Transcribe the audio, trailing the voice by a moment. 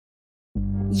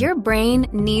Your brain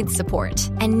needs support,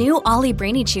 and new Ollie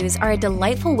Brainy Chews are a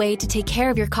delightful way to take care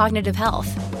of your cognitive health.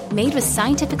 Made with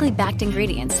scientifically backed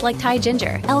ingredients like Thai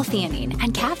ginger, L-theanine,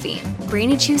 and caffeine,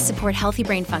 Brainy Chews support healthy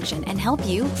brain function and help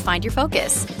you find your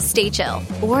focus, stay chill,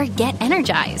 or get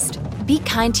energized. Be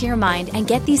kind to your mind and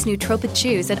get these nootropic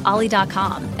chews at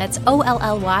ollie.com. That's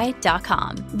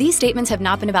OLLY.com. These statements have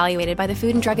not been evaluated by the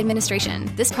Food and Drug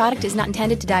Administration. This product is not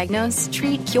intended to diagnose,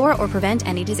 treat, cure, or prevent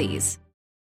any disease.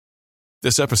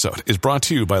 This episode is brought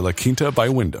to you by La Quinta by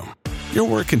Wyndham. Your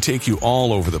work can take you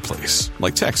all over the place,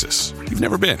 like Texas. You've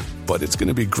never been, but it's going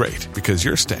to be great because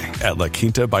you're staying at La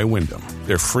Quinta by Wyndham.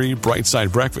 Their free Bright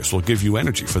Side breakfast will give you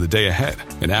energy for the day ahead.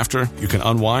 And after, you can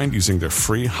unwind using their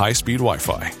free high-speed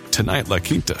Wi-Fi. Tonight, La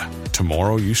Quinta.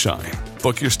 Tomorrow, you shine.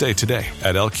 Book your stay today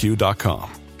at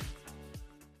LQ.com.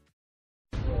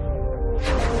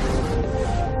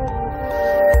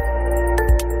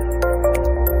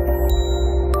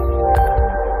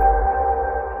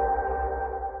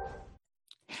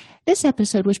 This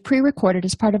episode was pre-recorded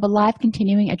as part of a live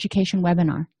continuing education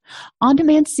webinar.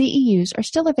 On-demand CEUs are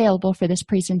still available for this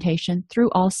presentation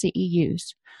through All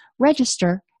CEUs.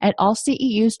 Register at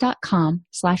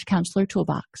allceus.com/counselor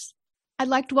toolbox. I'd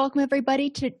like to welcome everybody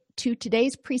to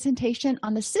today's presentation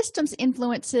on the system's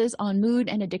influences on mood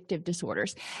and addictive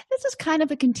disorders. This is kind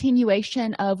of a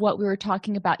continuation of what we were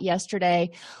talking about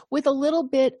yesterday, with a little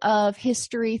bit of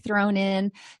history thrown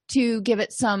in to give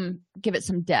it some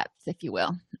depth, if you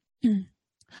will.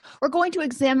 We're going to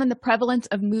examine the prevalence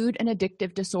of mood and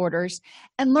addictive disorders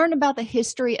and learn about the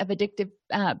history of addictive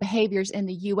behaviors in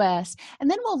the U.S. And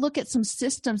then we'll look at some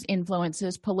systems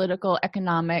influences, political,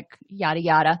 economic, yada,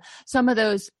 yada, some of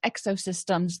those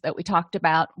exosystems that we talked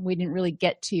about, we didn't really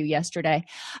get to yesterday,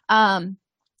 in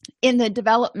the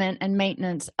development and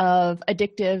maintenance of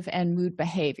addictive and mood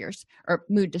behaviors or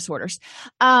mood disorders.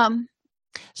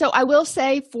 So I will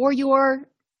say, for your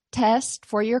test,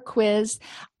 for your quiz,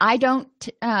 I don't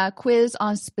quiz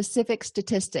on specific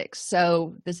statistics.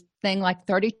 So this thing like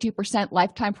 32%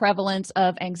 lifetime prevalence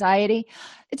of anxiety,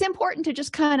 it's important to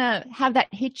just kind of have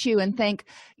that hit you and think,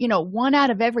 1 out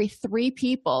of every 3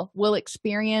 people will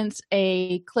experience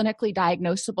a clinically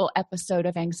diagnosable episode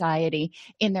of anxiety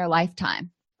in their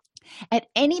lifetime. At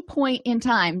any point in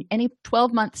time, any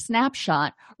 12-month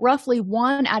snapshot, roughly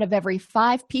 1 out of every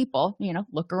 5 people,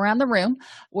 look around the room,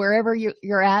 wherever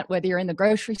you're at, whether you're in the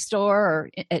grocery store or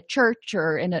at church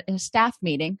or in a staff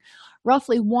meeting,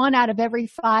 roughly 1 out of every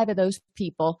 5 of those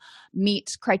people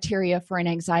meets criteria for an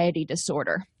anxiety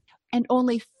disorder. And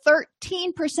only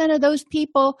 13% of those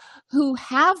people who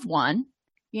have one,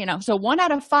 so 1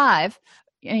 out of 5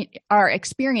 are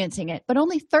experiencing it, but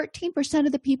only 13%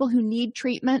 of the people who need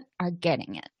treatment are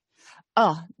getting it.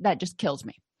 Oh, that just kills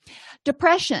me.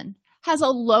 Depression has a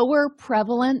lower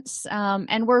prevalence,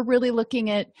 and we're really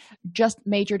looking at just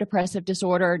major depressive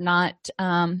disorder, not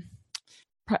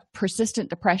persistent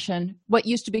depression, what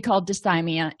used to be called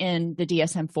dysthymia in the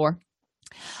DSM-4.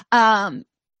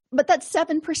 But that's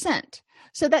 7%.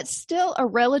 So that's still a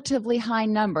relatively high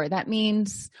number. That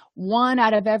means 1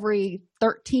 out of every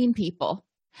 13 people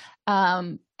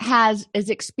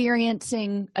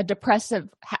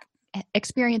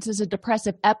experiences a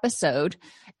depressive episode,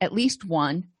 at least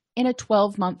one, in a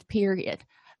 12-month period.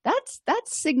 That's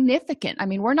significant. I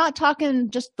mean, we're not talking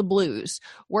just the blues.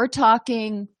 We're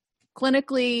talking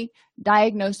clinically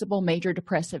diagnosable major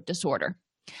depressive disorder.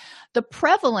 The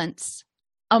prevalence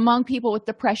among people with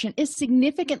depression is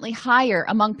significantly higher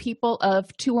among people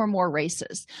of 2 or more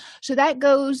races. So that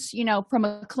goes, from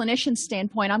a clinician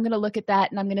standpoint, I'm going to look at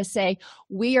that and I'm going to say,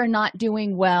 we are not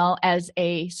doing well as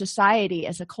a society,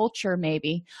 as a culture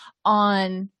maybe,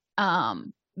 on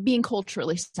being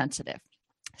culturally sensitive.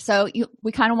 So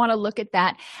we kind of want to look at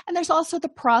that. And there's also the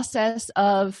process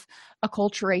of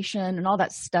acculturation and all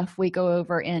that stuff we go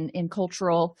over in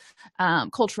cultural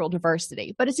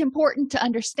diversity. But it's important to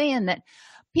understand that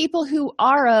people who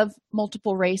are of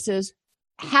multiple races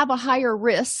have a higher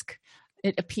risk,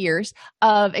 it appears,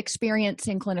 of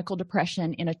experiencing clinical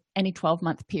depression in any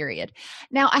 12-month period.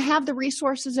 Now, I have the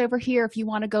resources over here. If you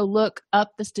want to go look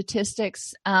up the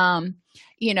statistics,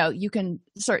 you can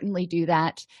certainly do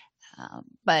that.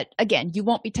 But again, you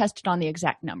won't be tested on the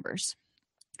exact numbers.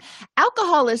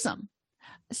 Alcoholism,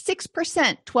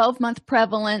 6% 12-month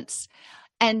prevalence,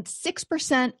 and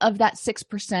 6% of that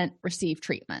 6% receive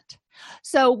treatment.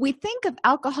 So we think of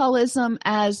alcoholism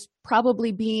as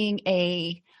probably being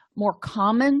a more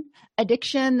common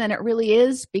addiction than it really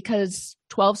is, because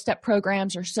 12-step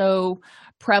programs are so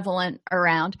prevalent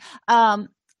around.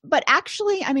 But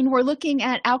actually, I mean, we're looking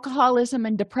at alcoholism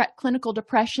and clinical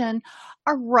depression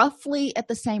are roughly at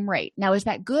the same rate. Now, is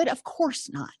that good? Of course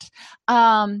not.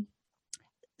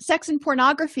 Sex and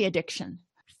pornography addiction,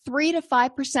 3 to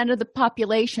 5% of the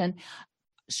population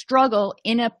struggle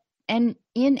in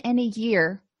any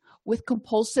year with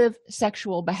compulsive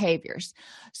sexual behaviors.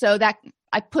 So that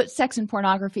I put sex and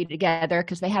pornography together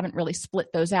because they haven't really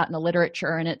split those out in the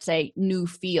literature, and it's a new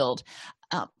field.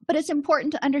 But it's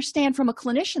important to understand from a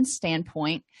clinician's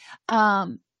standpoint,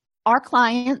 our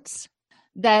clients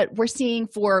that we're seeing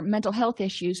for mental health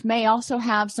issues may also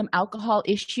have some alcohol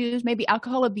issues, maybe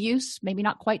alcohol abuse, maybe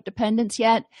not quite dependence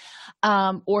yet,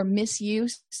 or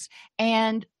misuse,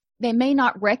 and they may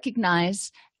not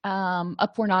recognize a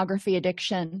pornography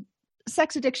addiction.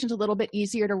 Sex addiction is a little bit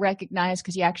easier to recognize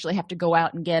because you actually have to go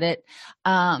out and get it,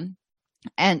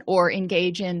 and or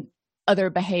engage in other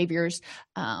behaviors.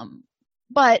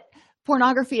 But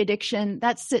pornography addiction,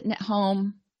 that's sitting at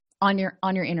home on your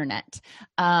internet,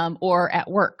 or at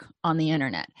work on the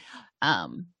internet,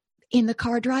 in the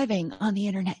car driving on the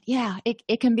internet. Yeah,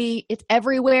 it can be, it's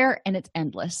everywhere and it's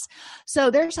endless. So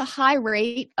there's a high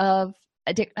rate of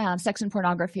sex and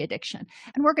pornography addiction.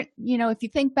 And we're going to, if you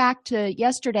think back to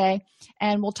yesterday,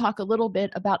 and we'll talk a little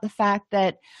bit about the fact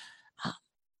that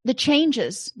the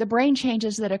brain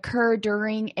changes that occur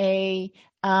during a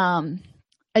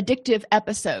addictive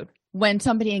episode, when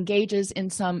somebody engages in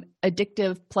some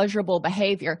addictive, pleasurable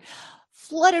behavior,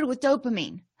 flooded with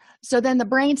dopamine. So then the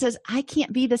brain says, I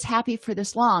can't be this happy for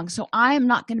this long, so I am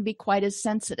not going to be quite as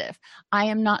sensitive. I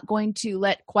am not going to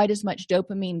let quite as much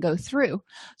dopamine go through.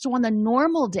 So on the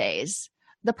normal days,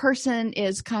 the person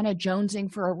is kind of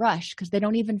jonesing for a rush because they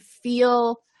don't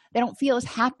feel as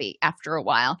happy after a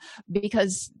while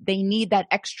because they need that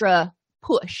extra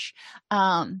push.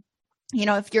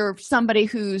 If you're somebody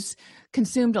who's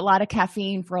consumed a lot of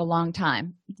caffeine for a long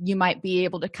time, you might be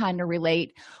able to kind of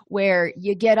relate, where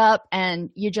you get up and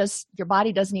your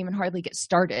body doesn't even hardly get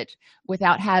started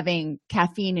without having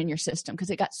caffeine in your system because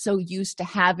it got so used to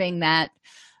having that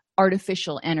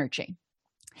artificial energy.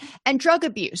 And drug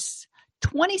abuse.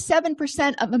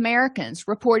 27% of Americans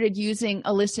reported using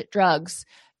illicit drugs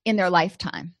in their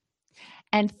lifetime.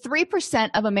 And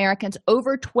 3% of Americans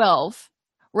over 12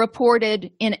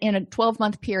 reported in a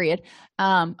 12-month period,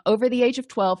 over the age of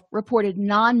 12, reported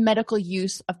non-medical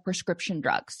use of prescription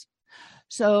drugs.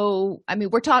 So, I mean,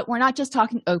 we're not just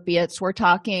talking opiates. We're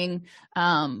talking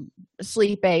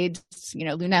sleep aids,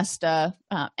 Lunesta,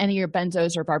 any of your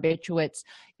benzos or barbiturates,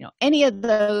 any of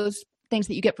those things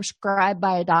that you get prescribed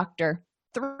by a doctor.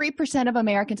 3% of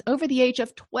Americans over the age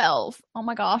of 12, oh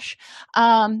my gosh,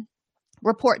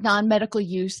 report non-medical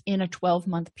use in a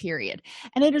 12-month period.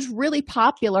 And it is really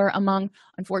popular among,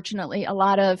 unfortunately, a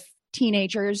lot of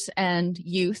teenagers and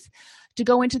youth to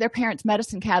go into their parents'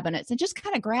 medicine cabinets and just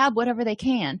kind of grab whatever they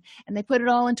can. And they put it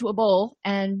all into a bowl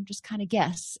and just kind of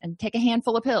guess and take a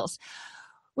handful of pills,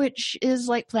 which is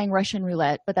like playing Russian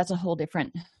roulette, but that's a whole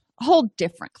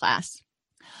different class.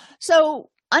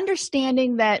 So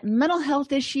understanding that mental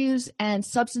health issues and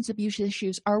substance abuse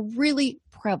issues are really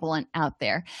prevalent out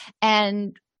there,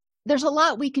 and there's a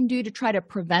lot we can do to try to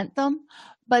prevent them,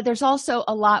 but there's also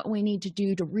a lot we need to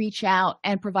do to reach out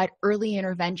and provide early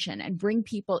intervention and bring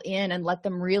people in and let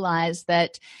them realize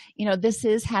that this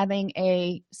is having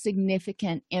a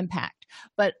significant impact.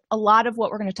 But a lot of what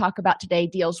we're going to talk about today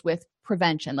deals with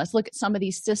prevention. Let's look at some of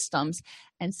these systems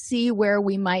and see where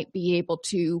we might be able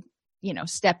to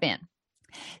step in.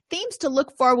 Themes to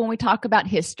look for when we talk about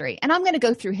history. And I'm going to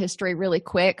go through history really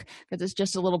quick because it's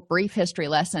just a little brief history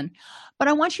lesson. But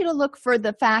I want you to look for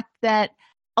the fact that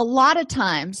a lot of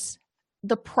times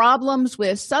the problems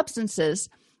with substances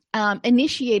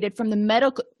initiated from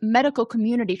the medical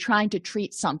community trying to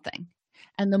treat something.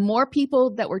 And the more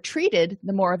people that were treated,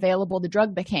 the more available the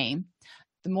drug became.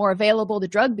 The more available the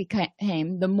drug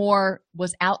became, the more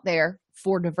was out there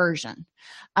for diversion.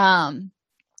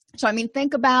 So, I mean,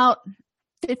 think about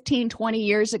 15, 20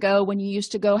 years ago when you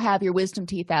used to go have your wisdom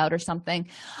teeth out or something,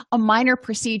 a minor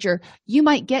procedure, you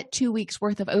might get 2 weeks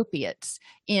worth of opiates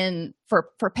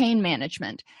for pain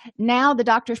management. Now the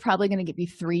doctor's probably going to give you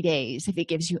 3 days if he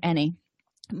gives you any.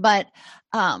 But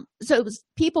so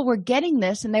people were getting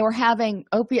this and they were having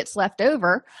opiates left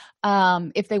over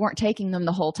if they weren't taking them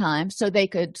the whole time, so they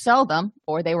could sell them,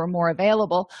 or they were more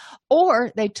available,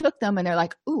 or they took them and they're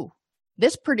like, ooh,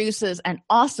 this produces an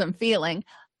awesome feeling.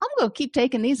 I'm going to keep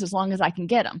taking these as long as I can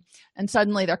get them. And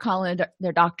suddenly they're calling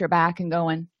their doctor back and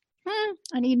going,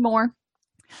 I need more.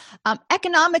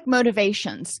 Economic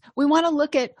motivations. We want to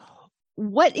look at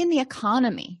what in the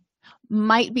economy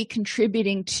might be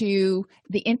contributing to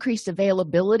the increased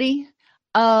availability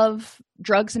of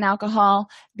drugs and alcohol,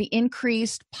 the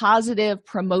increased positive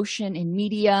promotion in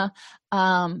media.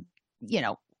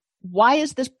 Why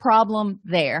is this problem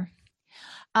there?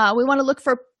 We want to look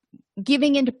for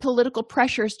giving into political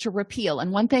pressures to repeal.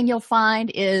 And one thing you'll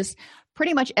find is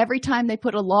pretty much every time they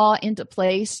put a law into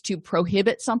place to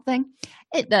prohibit something,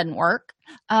 it doesn't work.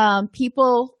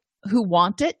 People who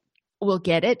want it will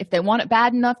get it. If they want it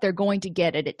bad enough, they're going to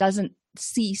get it. It doesn't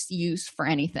cease use for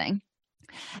anything.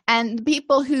 And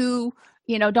people who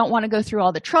don't want to go through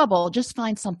all the trouble just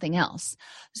find something else.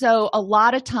 So a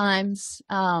lot of times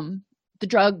the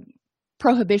drug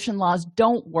prohibition laws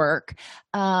don't work,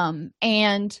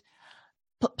 and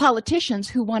politicians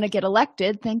who want to get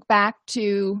elected, think back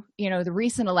to the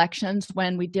recent elections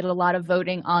when we did a lot of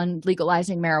voting on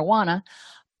legalizing marijuana.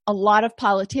 A lot of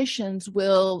politicians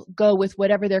will go with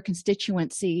whatever their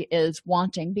constituency is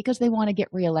wanting because they want to get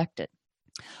reelected.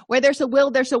 Where there's a will,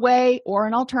 there's a way, or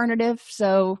an alternative.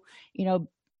 So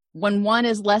when one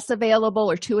is less available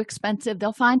or too expensive,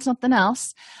 they'll find something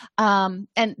else. And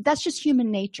that's just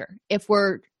human nature. If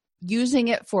we're using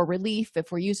it for relief,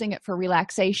 if we're using it for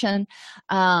relaxation,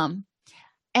 and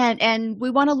we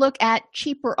want to look at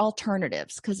cheaper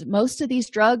alternatives, because most of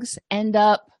these drugs end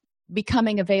up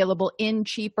becoming available in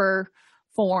cheaper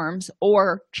forms,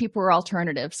 or cheaper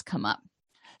alternatives come up.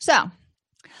 So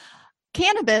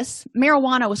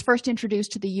marijuana was first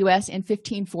introduced to the U.S. in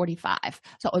 1545,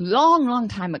 so a long, long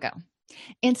time ago.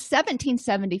 In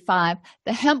 1775,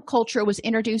 the hemp culture was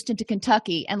introduced into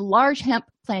Kentucky, and large hemp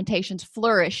plantations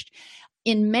flourished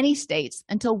in many states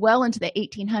until well into the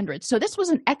 1800s. So this was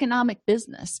an economic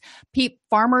business.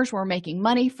 Farmers were making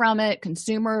money from it.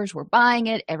 Consumers were buying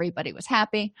it. Everybody was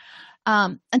happy.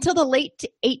 Until the late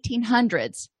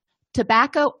 1800s,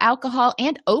 tobacco, alcohol,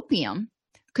 and opium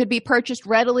could be purchased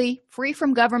readily, free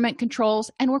from government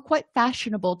controls, and were quite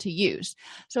fashionable to use.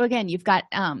 So again, you've got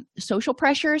social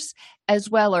pressures as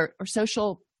well, or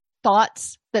social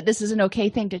thoughts that this is an okay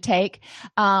thing to take.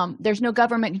 There's no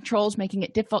government controls making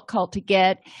it difficult to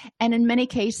get, and in many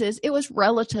cases, it was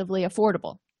relatively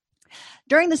affordable.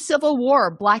 During the Civil War,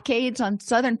 blockades on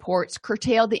southern ports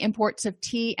curtailed the imports of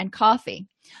tea and coffee.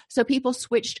 So people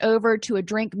switched over to a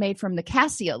drink made from the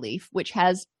cassia leaf, which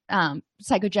has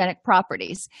psychogenic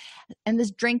properties. And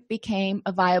this drink became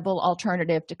a viable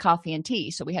alternative to coffee and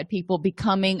tea. So we had people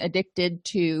becoming addicted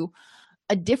to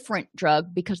a different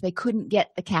drug because they couldn't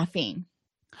get the caffeine.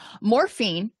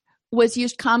 Morphine was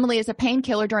used commonly as a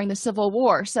painkiller during the Civil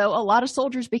War. So a lot of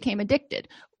soldiers became addicted.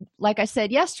 Like I said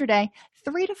yesterday,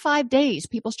 3 to 5 days,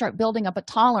 people start building up a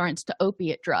tolerance to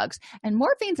opiate drugs. And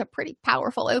morphine's a pretty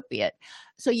powerful opiate.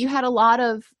 So you had a lot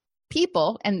of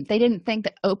people, and they didn't think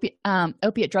that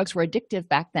opiate drugs were addictive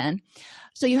back then.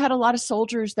 So you had a lot of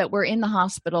soldiers that were in the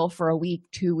hospital for a week,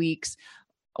 2 weeks,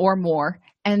 or more,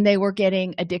 and they were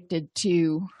getting addicted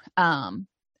to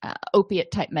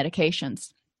opiate-type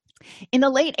medications. In the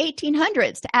late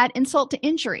 1800s, to add insult to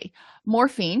injury,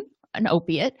 morphine, an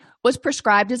opiate, was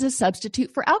prescribed as a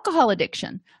substitute for alcohol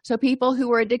addiction. So people who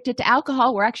were addicted to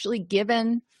alcohol were actually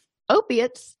given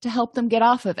opiates to help them get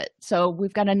off of it. So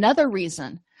we've got another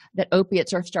reason that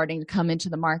opiates are starting to come into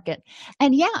the market.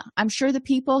 And yeah, I'm sure the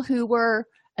people who were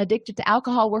addicted to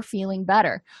alcohol were feeling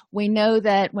better. We know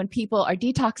that when people are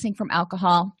detoxing from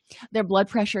alcohol, their blood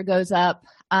pressure goes up.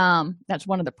 That's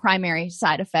one of the primary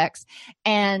side effects.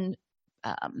 And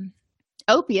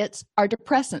opiates are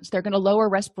depressants. They're going to lower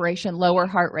respiration, lower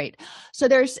heart rate. So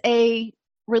there's a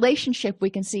relationship we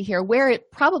can see here where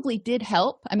it probably did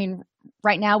help. I mean,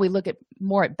 right now we look at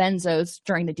more at benzos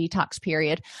during the detox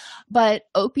period, but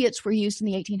opiates were used in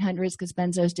the 1800s because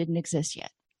benzos didn't exist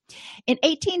yet. In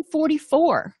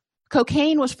 1844,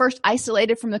 cocaine was first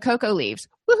isolated from the cocoa leaves.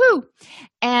 Woohoo!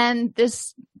 And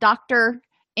this doctor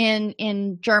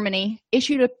in Germany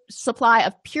issued a supply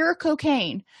of pure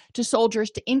cocaine to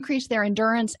soldiers to increase their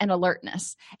endurance and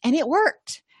alertness. And it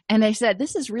worked. And they said,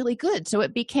 this is really good. So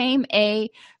it became a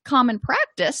common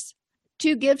practice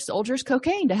to give soldiers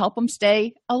cocaine to help them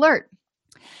stay alert.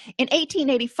 In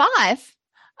 1885,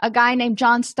 a guy named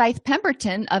John Stith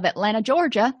Pemberton of Atlanta,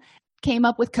 Georgia, came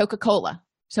up with Coca-Cola.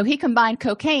 So he combined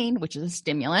cocaine, which is a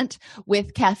stimulant,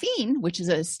 with caffeine, which is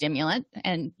a stimulant.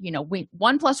 And,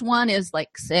 1 + 1 is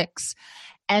like 6.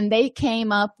 And they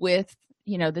came up with,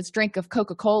 this drink of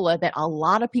Coca-Cola that a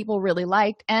lot of people really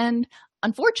liked. And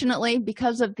unfortunately,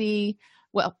 because of the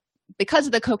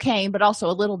cocaine, but also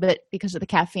a little bit because of the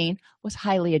caffeine, was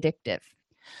highly addictive.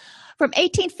 From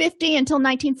 1850 until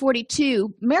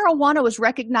 1942, marijuana was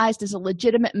recognized as a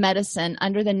legitimate medicine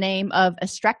under the name of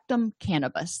Astractum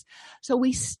cannabis. So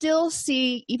we still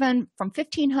see, even from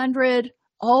 1500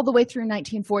 all the way through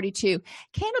 1942,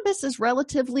 cannabis is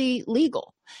relatively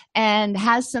legal and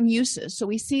has some uses. So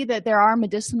we see that there are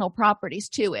medicinal properties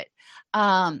to it.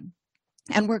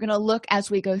 And we're going to look as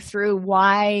we go through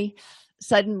why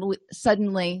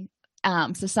suddenly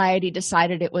society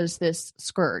decided it was this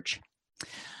scourge.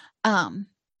 In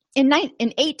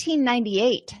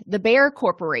 1898, the Bayer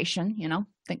Corporation,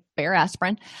 think Bayer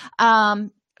aspirin,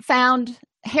 found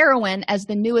heroin as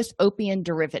the newest opium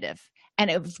derivative. And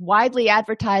it was widely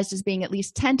advertised as being at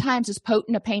least 10 times as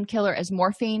potent a painkiller as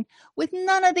morphine, with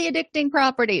none of the addicting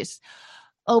properties.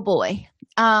 Oh boy.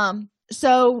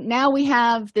 So now we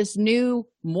have this new,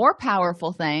 more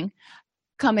powerful thing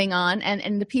coming on,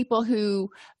 and the people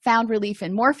who found relief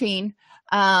in morphine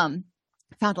found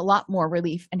a lot more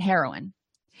relief in heroin.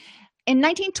 In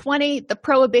 1920, the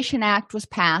Prohibition Act was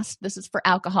passed. This is for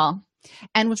alcohol,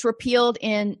 and was repealed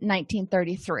in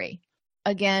 1933.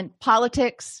 Again,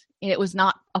 politics, it was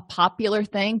not a popular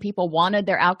thing. People wanted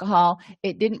their alcohol.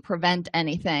 It didn't prevent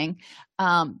anything.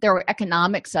 There were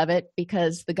economics of it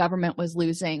because the government was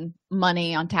losing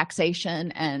money on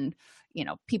taxation, and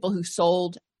people who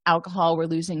sold alcohol were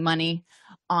losing money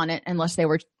on it unless they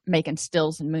were making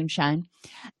stills and moonshine.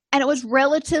 And it was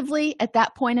relatively, at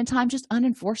that point in time, just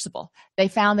unenforceable. They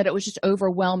found that it was just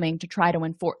overwhelming to try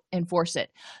to enforce it.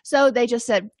 So they just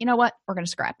said, you know what, we're going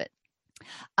to scrap it.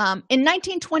 In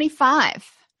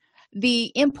 1925,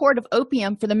 the import of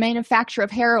opium for the manufacture of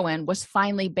heroin was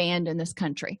finally banned in this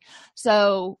country.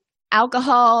 So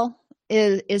alcohol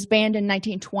is banned in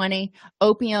 1920.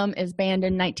 Opium is banned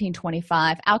in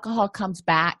 1925. Alcohol comes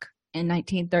back in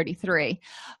 1933.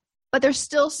 But there's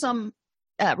still some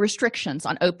restrictions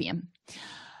on opium.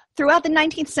 Throughout the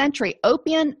 19th century,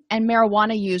 opium and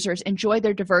marijuana users enjoyed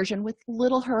their diversion with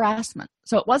little harassment.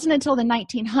 So it wasn't until the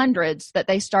 1900s that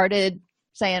they started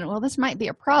saying, well, this might be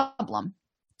a problem.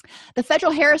 The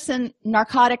Federal Harrison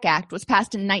Narcotic Act was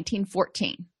passed in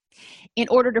 1914 in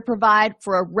order to provide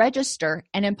for a register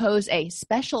and impose a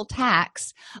special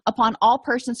tax upon all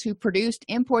persons who produced,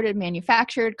 imported,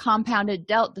 manufactured, compounded,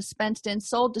 dealt, dispensed in,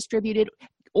 sold, distributed,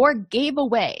 or gave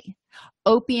away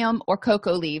opium or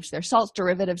cocoa leaves, their salts,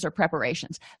 derivatives, or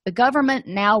preparations. The government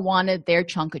now wanted their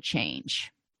chunk of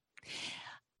change.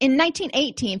 In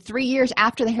 1918, 3 years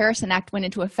after the Harrison Act went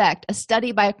into effect, a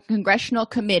study by a congressional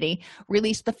committee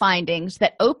released the findings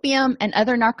that opium and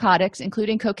other narcotics,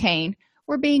 including cocaine,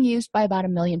 were being used by about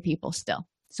 1 million people still.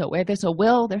 So where there's a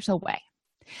will, there's a way.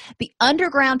 The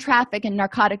underground traffic in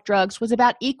narcotic drugs was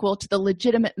about equal to the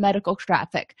legitimate medical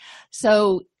traffic.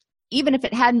 So even if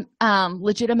it had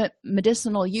legitimate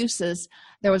medicinal uses,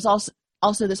 there was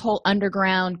also this whole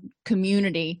underground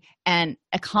community and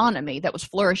economy that was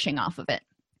flourishing off of it.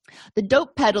 The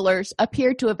dope peddlers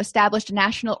appeared to have established a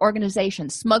national organization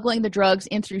smuggling the drugs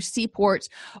in through seaports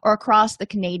or across the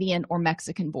Canadian or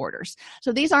Mexican borders.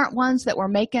 So these aren't ones that were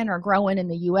making or growing in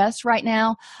the U.S. right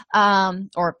now,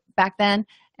 or back then,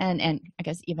 and I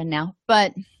guess even now,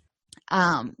 but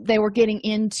they were getting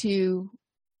into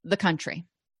the country.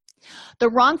 The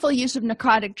wrongful use of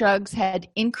narcotic drugs had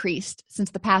increased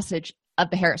since the passage of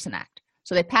the Harrison Act.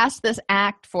 So they passed this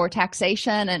act for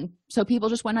taxation, and so people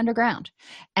just went underground.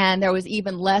 And there was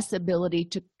even less ability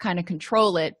to kind of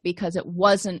control it because it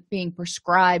wasn't being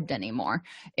prescribed anymore.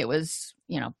 It was,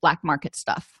 black market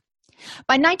stuff.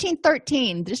 By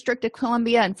 1913, the District of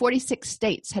Columbia and 46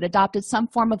 states had adopted some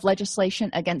form of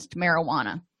legislation against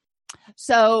marijuana.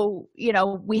 So,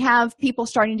 we have people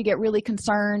starting to get really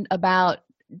concerned about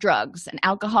drugs, and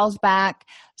alcohol's back,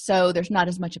 so there's not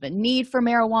as much of a need for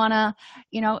marijuana.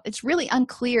 It's really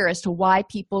unclear as to why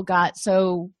people got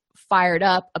so fired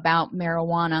up about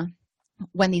marijuana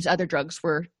when these other drugs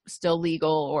were still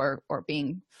legal or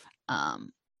being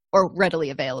or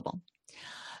readily available.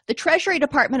 The Treasury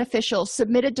Department officials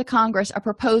submitted to Congress a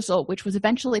proposal which was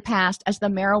eventually passed as the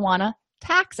Marijuana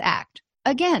Tax Act.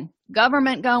 Again,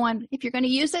 government going, if you're going to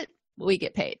use it, we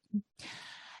get paid.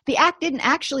 The act didn't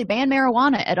actually ban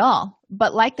marijuana at all,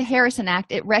 but like the Harrison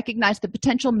Act, it recognized the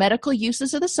potential medical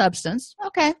uses of the substance.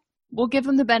 Okay, we'll give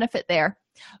them the benefit there,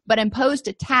 but imposed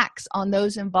a tax on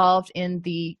those involved in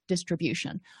the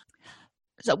distribution.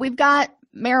 So we've got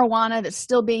marijuana that's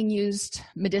still being used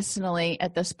medicinally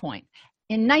at this point.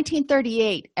 In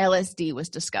 1938, LSD was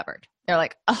discovered. They're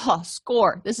like, oh,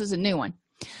 score, this is a new one.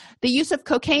 The use of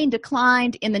cocaine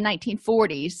declined in the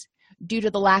 1940s due to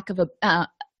the lack of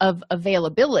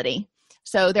availability.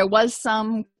 So there was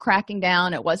some cracking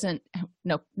down. It wasn't,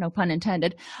 no pun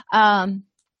intended, on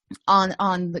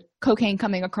the cocaine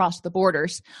coming across the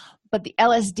borders. But the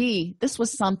LSD, this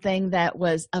was something that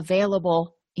was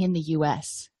available in the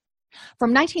U.S.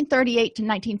 From 1938 to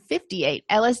 1958,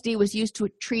 LSD was used to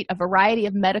treat a variety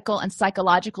of medical and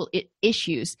psychological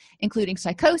issues, including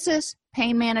psychosis,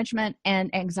 pain management,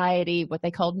 and anxiety, what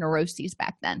they called neuroses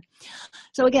back then.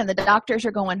 So again, the doctors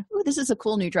are going, "Ooh, this is a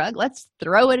cool new drug. Let's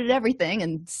throw it at everything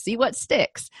and see what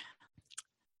sticks."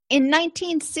 In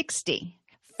 1960,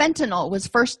 fentanyl was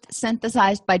first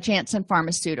synthesized by Janssen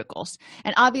Pharmaceuticals.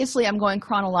 And obviously, I'm going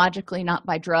chronologically, not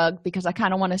by drug, because I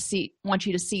kind of want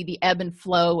you to see the ebb and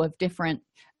flow of different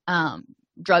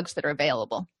drugs that are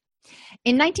available.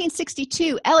 In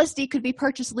 1962, LSD could be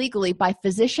purchased legally by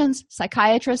physicians,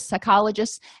 psychiatrists,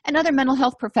 psychologists, and other mental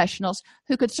health professionals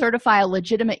who could certify a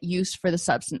legitimate use for the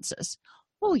substances.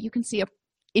 Oh, you can see an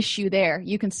issue there.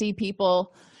 You can see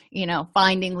people,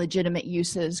 finding legitimate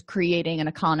uses, creating an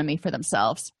economy for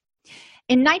themselves.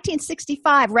 In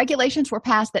 1965, regulations were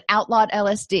passed that outlawed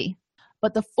LSD,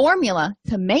 but the formula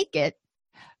to make it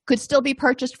could still be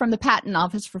purchased from the patent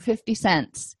office for 50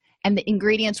 cents, and the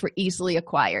ingredients were easily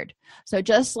acquired. So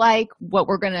just like what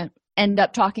we're going to end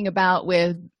up talking about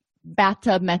with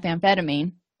bathtub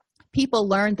methamphetamine, people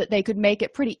learned that they could make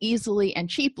it pretty easily and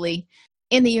cheaply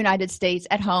in the United States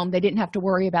at home. They didn't have to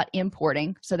worry about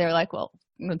importing. So they're like, well,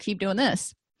 I'm going to keep doing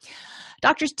this.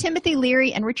 Doctors Timothy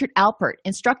Leary and Richard Alpert,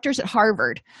 instructors at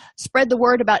Harvard, spread the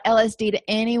word about LSD to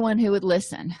anyone who would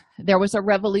listen. There was a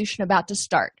revolution about to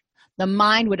start. The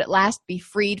mind would at last be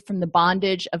freed from the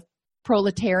bondage of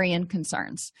proletarian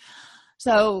concerns.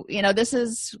 So,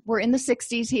 we're in the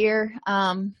 60s here.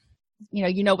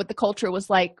 You know what the culture was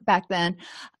like back then.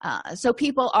 So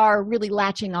people are really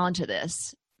latching onto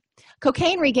this.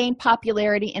 Cocaine regained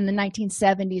popularity in the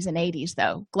 1970s and 80s,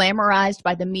 though, glamorized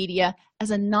by the media as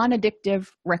a non-addictive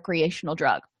recreational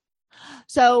drug.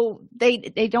 So they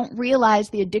don't realize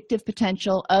the addictive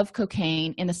potential of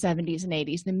cocaine in the 70s and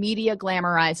 80s. The media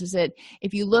glamorizes it.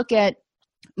 If you look at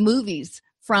movies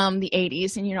from the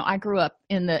 80s, and I grew up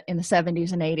in the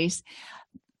 70s and 80s,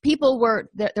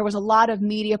 there was a lot of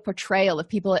media portrayal of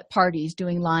people at parties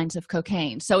doing lines of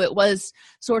cocaine. So it was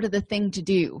sort of the thing to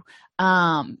do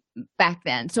back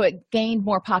then. So it gained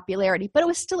more popularity, but it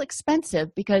was still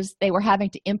expensive because they were having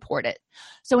to import it.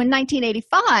 So in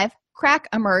 1985, crack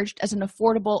emerged as an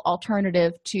affordable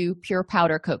alternative to pure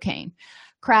powder cocaine.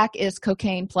 Crack is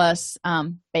cocaine plus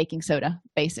baking soda,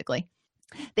 basically.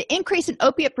 The increase in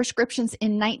opiate prescriptions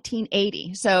in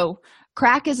 1980. So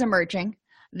crack is emerging.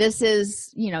 This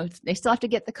is, they still have to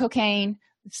get the cocaine,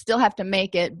 still have to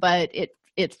make it, but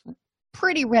it's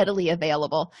pretty readily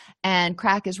available, and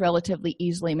crack is relatively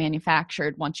easily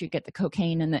manufactured once you get the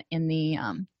cocaine in the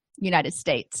United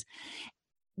States.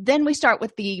 Then we start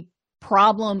with the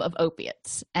problem of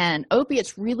opiates, and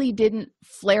opiates really didn't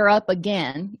flare up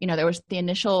again. There was the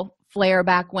initial flare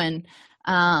back when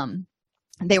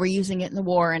they were using it in the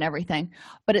war and everything,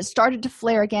 but it started to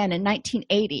flare again in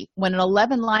 1980 when an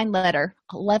 11-line letter,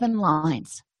 11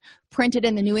 lines, printed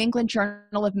in the New England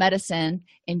Journal of Medicine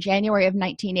in January of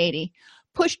 1980,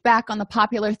 pushed back on the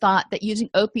popular thought that using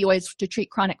opioids to treat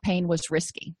chronic pain was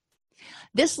risky.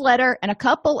 This letter and a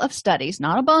couple of studies,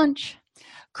 not a bunch,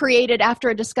 created after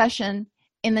a discussion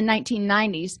in the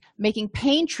 1990s, making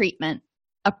pain treatment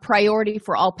a priority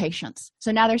for all patients.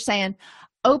 So now they're saying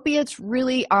opiates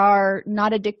really are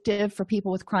not addictive for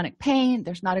people with chronic pain.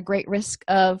 There's not a great risk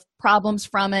of problems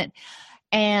from it.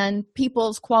 And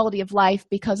people's quality of life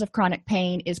because of chronic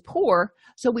pain is poor.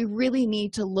 So we really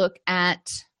need to look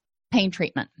at pain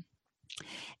treatment.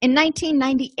 In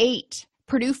 1998,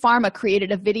 Purdue Pharma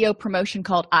created a video promotion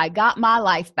called I Got My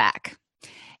Life Back.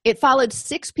 It followed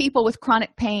 6 people with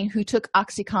chronic pain who took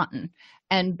OxyContin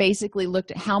and basically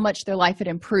looked at how much their life had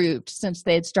improved since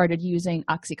they had started using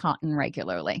OxyContin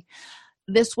regularly.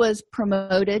 This was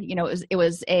promoted, it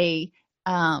was a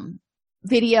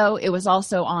video. It was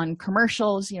also on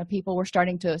commercials. People were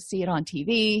starting to see it on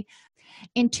TV.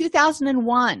 In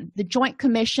 2001, the Joint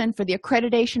Commission for the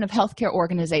Accreditation of Healthcare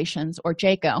Organizations, or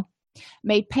JACO,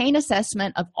 made pain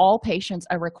assessment of all patients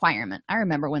a requirement. I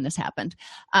remember when this happened.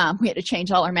 We had to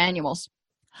change all our manuals.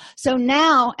 So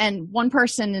now, and one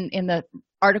person in the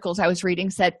articles I was reading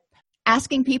said,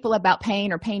 asking people about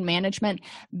pain or pain management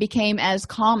became as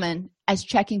common as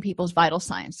checking people's vital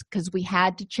signs, because we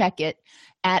had to check it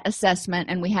at assessment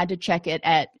and we had to check it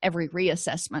at every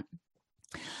reassessment.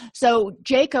 So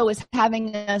JACO is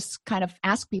having us kind of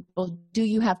ask people, do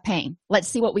you have pain? Let's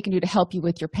see what we can do to help you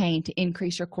with your pain to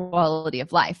increase your quality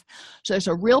of life. So there's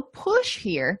a real push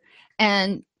here.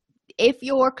 And if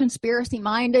you're conspiracy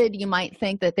minded, you might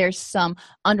think that there's some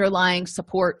underlying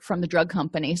support from the drug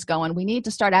companies going, we need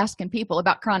to start asking people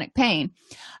about chronic pain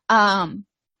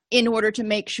in order to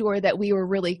make sure that we were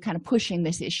really kind of pushing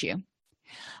this issue.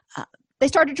 They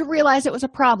started to realize it was a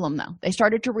problem, though. They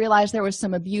started to realize there was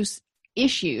some abuse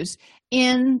issues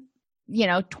in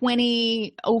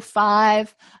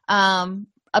 2005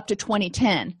 up to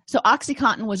 2010. So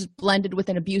OxyContin was blended with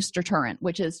an abuse deterrent,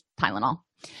 which is Tylenol.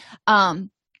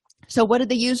 So what did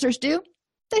the users do?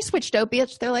 They switched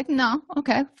opiates. They're like, no,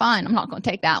 okay, fine, I'm not going to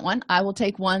take that one. I will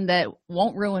take one that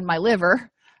won't ruin my liver,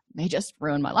 may just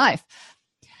ruin my life.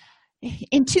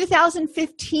 In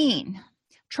 2015,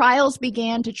 trials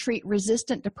began to treat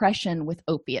resistant depression with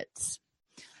opiates.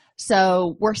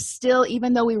 So we're still,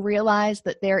 even though we realize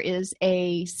that there is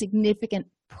a significant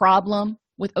problem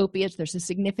with opiates, there's a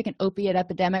significant opiate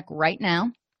epidemic right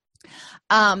now,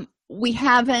 we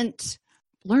haven't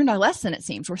learned our lesson, it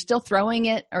seems. We're still throwing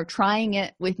it or trying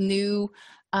it with new,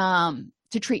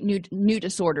 to treat new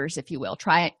disorders, if you will,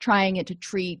 trying it to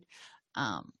treat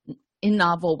in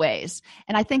novel ways.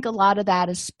 And I think a lot of that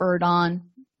is spurred on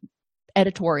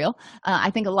editorial. I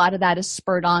think a lot of that is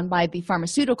spurred on by the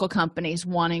pharmaceutical companies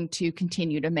wanting to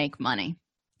continue to make money.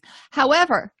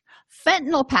 However,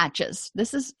 fentanyl patches,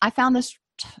 I found this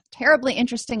terribly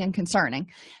interesting and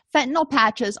concerning. Fentanyl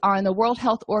patches are on the World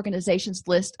Health Organization's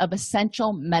list of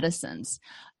essential medicines,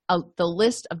 the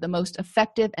list of the most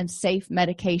effective and safe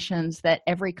medications that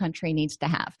every country needs to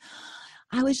have.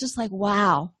 I was just like,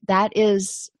 wow, that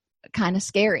is kind of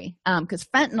scary, because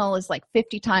fentanyl is like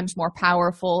 50 times more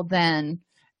powerful than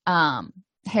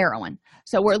heroin.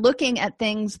 So we're looking at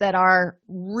things that are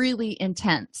really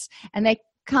intense, and they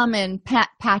come in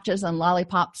patches and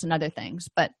lollipops and other things.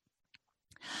 But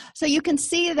so you can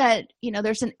see that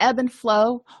there's an ebb and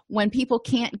flow when people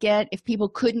if people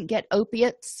couldn't get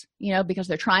opiates, because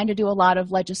they're trying to do a lot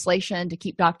of legislation to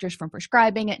keep doctors from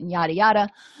prescribing it and yada yada.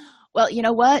 Well, you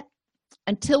know what?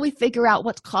 Until we figure out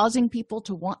what's causing people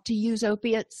to want to use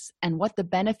opiates and what the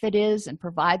benefit is and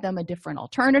provide them a different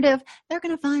alternative, they're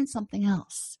going to find something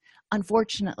else.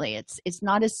 Unfortunately, it's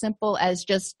not as simple as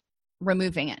just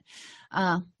removing it.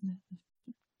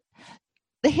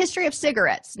 The history of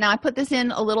cigarettes. Now, I put this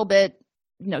in a little bit,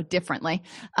 differently.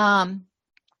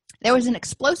 There was an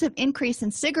explosive increase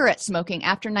in cigarette smoking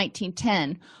after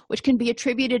 1910, which can be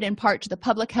attributed in part to the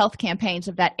public health campaigns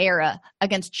of that era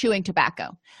against chewing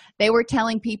tobacco. They were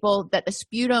telling people that the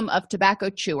sputum of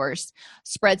tobacco chewers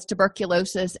spreads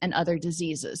tuberculosis and other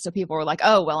diseases. So people were like,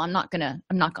 oh, well, I'm not gonna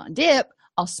dip,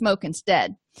 I'll smoke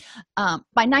instead. By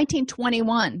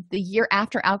 1921, the year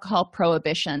after alcohol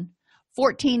prohibition,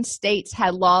 14 states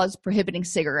had laws prohibiting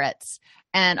cigarettes,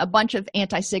 and a bunch of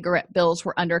anti-cigarette bills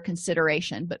were under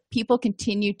consideration, but people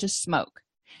continued to smoke.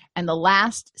 And the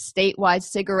last statewide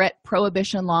cigarette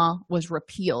prohibition law was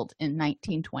repealed in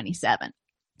 1927.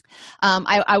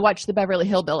 I watch the Beverly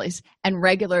Hillbillies, and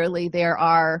regularly there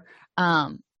are,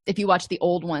 if you watch the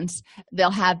old ones,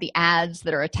 they'll have the ads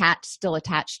that are still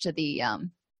attached to the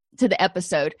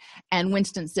episode, and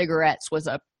Winston Cigarettes was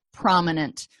a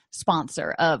prominent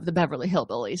sponsor of the Beverly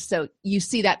Hillbillies. So you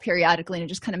see that periodically, and it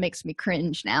just kind of makes me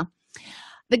cringe now.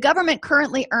 The government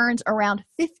currently earns around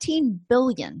 $15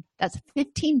 billion, that's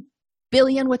 $15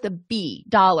 billion with a B,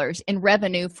 dollars in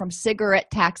revenue from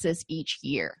cigarette taxes each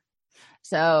year.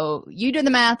 So you do the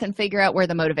math and figure out where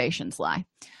the motivations lie.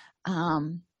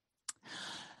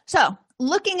 So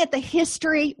looking at the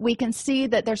history, we can see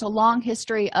that there's a long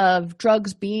history of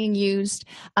drugs being used.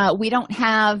 We don't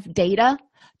have data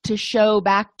to show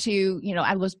back to,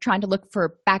 I was trying to look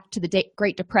back to the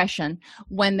Great Depression,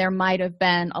 when there might have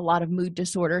been a lot of mood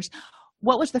disorders.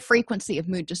 What was the frequency of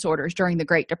mood disorders during the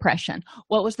Great Depression?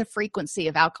 What was the frequency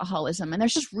of alcoholism? And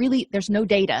there's no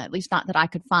data, at least not that I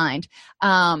could find,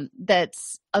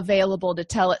 that's available to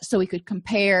tell it, so we could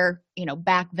compare,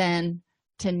 back then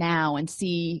to now and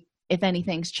see if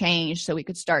anything's changed, so we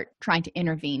could start trying to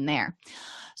intervene there.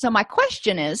 So my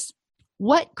question is,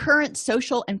 what current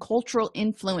social and cultural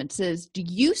influences do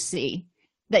you see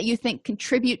that you think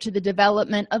contribute to the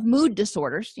development of mood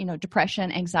disorders,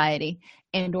 depression, anxiety,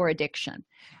 and or addiction?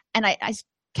 And I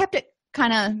kept it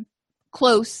kind of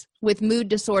close with mood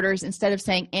disorders instead of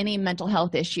saying any mental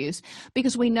health issues,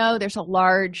 because we know there's a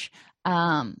large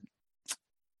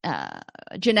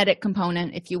genetic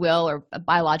component, if you will, or a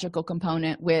biological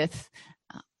component with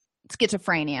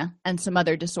schizophrenia and some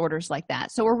other disorders like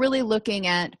that. So we're really looking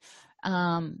at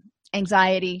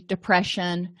anxiety,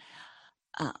 depression,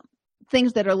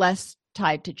 things that are less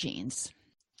tied to genes.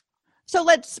 So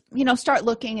let's, start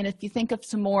looking, and if you think of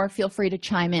some more, feel free to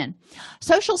chime in.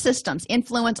 Social systems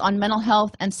influence on mental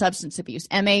health and substance abuse.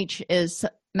 MH is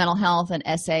mental health and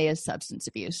SA is substance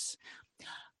abuse.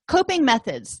 Coping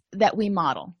methods that we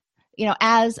model.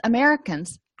 As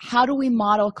Americans, how do we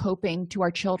model coping to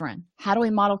our children? How do we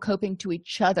model coping to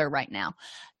each other right now?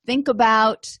 Think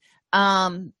about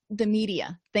The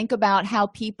media. Think about how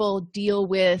people deal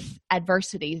with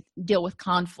adversity, deal with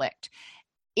conflict.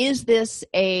 Is this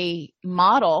a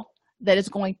model that is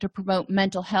going to promote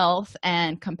mental health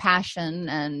and compassion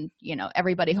and,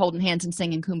 everybody holding hands and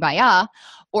singing Kumbaya?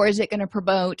 Or is it going to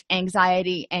promote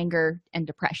anxiety, anger, and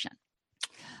depression?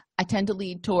 I tend to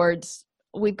lead towards,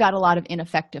 we've got a lot of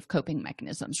ineffective coping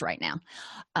mechanisms right now.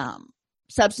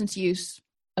 Substance use,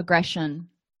 aggression,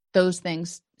 those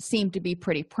things seem to be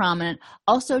pretty prominent.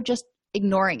 Also, just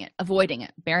ignoring it, avoiding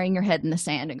it, burying your head in the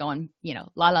sand and going,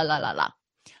 la, la, la, la, la.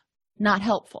 Not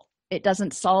helpful. It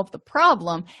doesn't solve the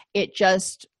problem. It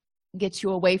just gets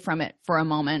you away from it for a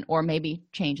moment or maybe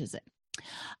changes it.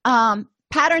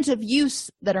 Patterns of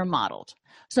use that are modeled.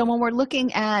 So when we're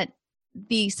looking at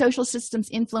the social system's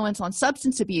influence on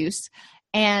substance abuse,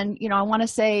 and, I want to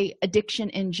say addiction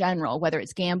in general, whether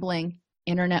it's gambling,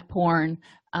 internet porn,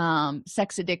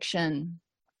 sex addiction,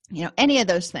 any of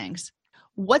those things.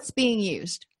 What's being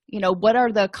used? What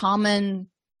are the common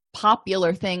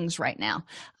popular things right now?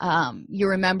 You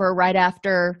remember right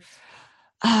after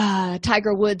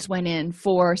Tiger Woods went in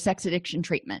for sex addiction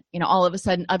treatment, all of a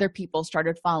sudden other people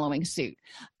started following suit.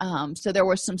 So there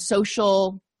was some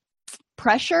social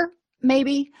pressure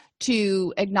maybe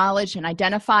to acknowledge and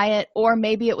identify it, or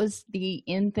maybe it was the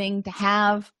in thing to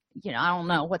have. I don't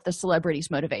know what the celebrities'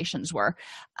 motivations were.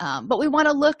 But we want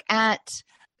to look at,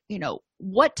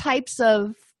 what types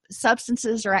of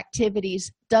substances or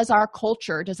activities does our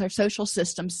culture, does our social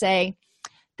system say,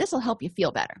 this will help you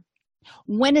feel better?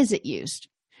 When is it used?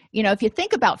 If you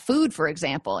think about food, for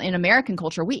example, in American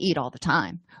culture, we eat all the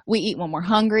time. We eat when we're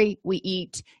hungry. We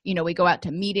eat, we go out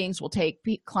to meetings. We'll take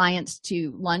clients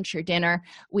to lunch or dinner.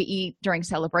 We eat during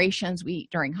celebrations. We eat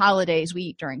during holidays. We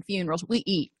eat during funerals. We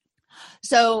eat.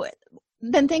 So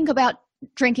then think about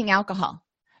drinking alcohol.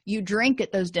 You drink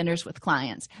at those dinners with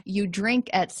clients. You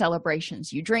drink at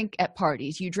celebrations. You drink at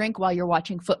parties. You drink while you're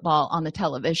watching football on the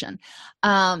television.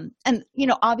 And,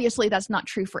 obviously that's not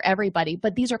true for everybody,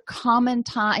 but these are common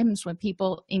times when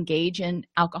people engage in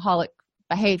alcoholic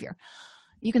behavior.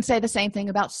 You can say the same thing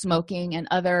about smoking and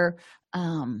other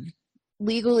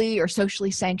legally or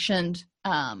socially sanctioned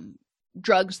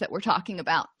drugs that we're talking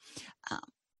about.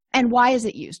 And why is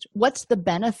it used? What's the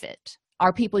benefit?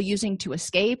 Are people using to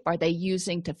escape? Are they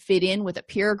using to fit in with a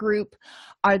peer group?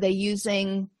 Are they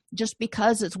using just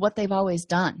because it's what they've always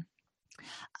done?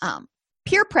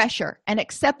 Peer pressure and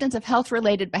acceptance of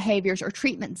health-related behaviors or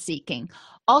treatment seeking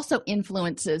also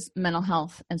influences mental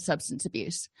health and substance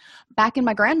abuse. Back in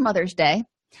my grandmother's day,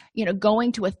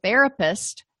 going to a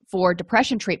therapist for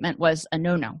depression treatment was a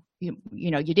no-no.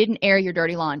 You didn't air your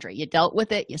dirty laundry. You dealt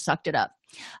with it. You sucked it up.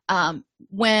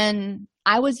 When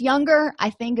I was younger,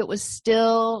 I think it was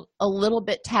still a little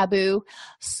bit taboo.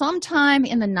 Sometime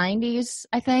in the 90s,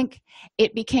 I think,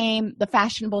 it became the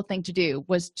fashionable thing to do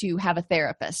was to have a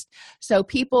therapist. So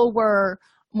people were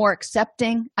more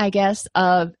accepting, I guess,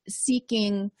 of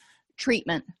seeking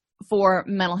treatment for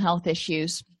mental health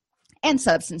issues and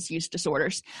substance use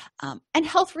disorders, and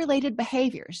health-related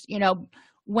behaviors.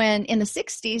 When in the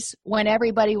 60s, when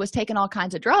everybody was taking all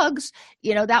kinds of drugs,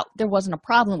 that there wasn't a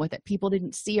problem with it. People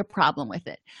didn't see a problem with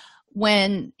it.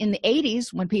 When in the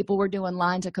 80s, when people were doing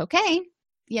lines of cocaine,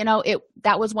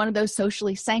 that was one of those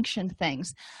socially sanctioned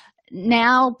things.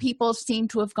 Now people seem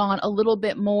to have gone a little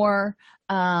bit more,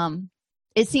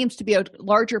 it seems to be a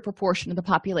larger proportion of the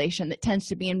population that tends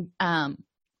to be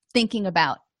thinking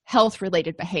about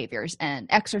health-related behaviors and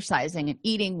exercising and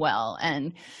eating well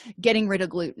and getting rid of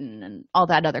gluten and all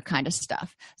that other kind of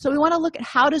stuff. So we want to look at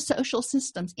how do social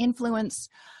systems influence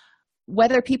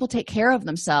whether people take care of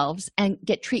themselves and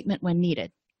get treatment when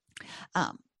needed.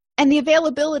 And the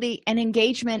availability and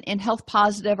engagement in health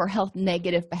positive or health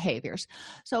negative behaviors.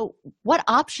 So what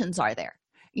options are there?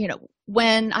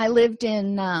 When I lived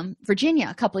in Virginia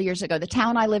a couple of years ago, the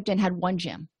town I lived in had one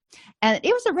gym. And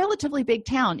it was a relatively big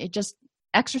town.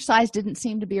 Exercise didn't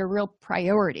seem to be a real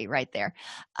priority right there.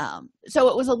 So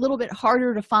it was a little bit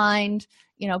harder to find,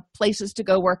 places to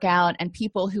go work out and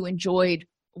people who enjoyed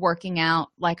working out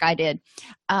like I did.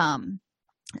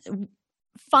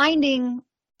 Finding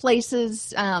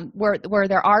places where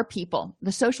there are people,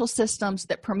 the social systems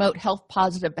that promote health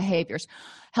positive behaviors,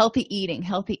 healthy eating,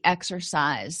 healthy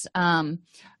exercise,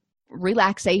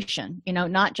 relaxation,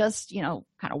 not just, kind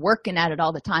of working at it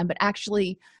all the time, but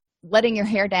actually letting your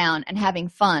hair down and having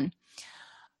fun,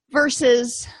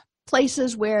 versus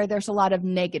places where there's a lot of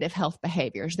negative health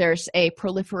behaviors. There's a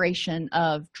proliferation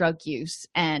of drug use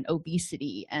and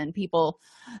obesity and people,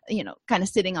 kind of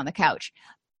sitting on the couch.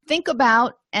 Think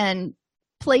about and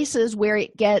places where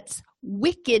it gets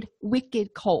wicked,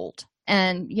 wicked cold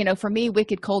And, for me,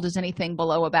 wicked cold is anything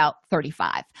below about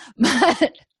 35.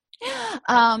 But,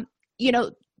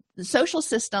 the social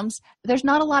systems, there's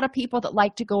not a lot of people that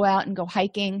like to go out and go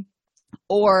hiking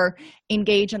or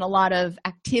engage in a lot of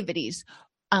activities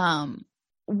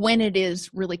when it is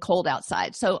really cold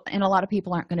outside. And a lot of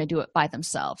people aren't going to do it by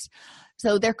themselves.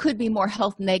 So there could be more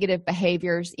health negative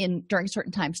behaviors during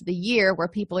certain times of the year where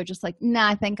people are just like, nah,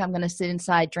 I think I'm going to sit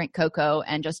inside, drink cocoa,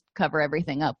 and just cover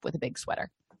everything up with a big sweater.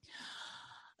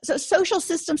 So social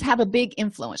systems have a big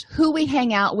influence. Who we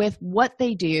hang out with, what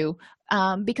they do,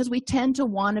 because we tend to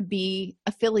want to be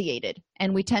affiliated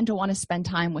and we tend to want to spend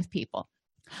time with people.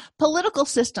 Political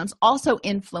systems also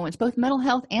influence both mental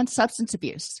health and substance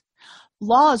abuse.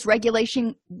 Laws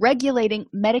regulating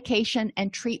medication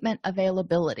and treatment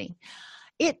availability.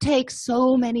 It takes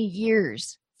so many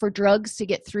years for drugs to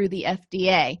get through the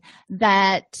FDA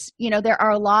that, there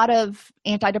are a lot of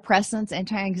antidepressants,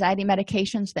 anti-anxiety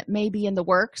medications that may be in the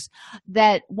works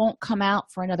that won't come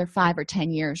out for another 5 or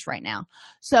 10 years right now.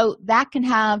 So that can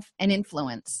have an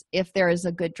influence if there is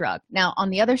a good drug. Now,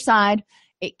 on the other side,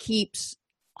 it keeps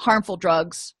harmful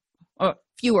drugs or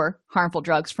fewer harmful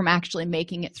drugs from actually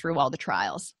making it through all the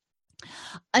trials.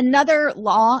 Another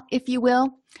law, if you will,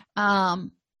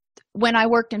 when I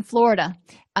worked in Florida,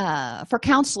 for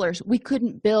counselors, we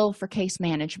couldn't bill for case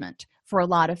management for a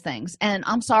lot of things. And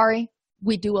I'm sorry,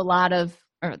 we do a lot of,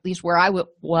 or at least where I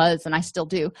was, and I still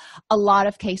do, a lot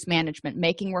of case management,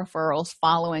 making referrals,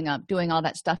 following up, doing all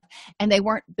that stuff. And they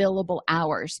weren't billable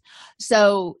hours.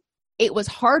 So it was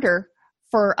harder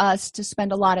for us to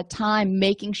spend a lot of time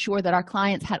making sure that our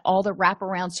clients had all the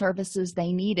wraparound services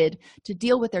they needed to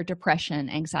deal with their depression,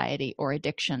 anxiety, or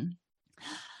addiction.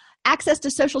 Access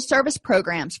to social service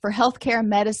programs for healthcare,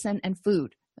 medicine, and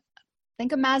food.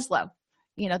 Think of Maslow.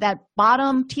 That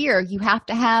bottom tier, you have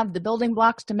to have the building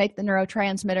blocks to make the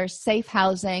neurotransmitters, safe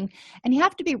housing, and you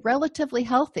have to be relatively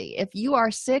healthy. If you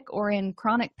are sick or in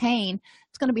chronic pain,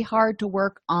 it's going to be hard to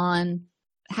work on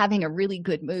having a really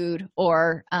good mood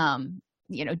or,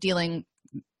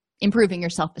 improving your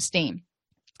self-esteem.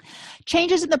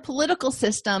 Changes in the political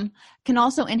system can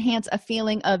also enhance a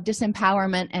feeling of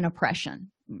disempowerment and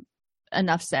oppression.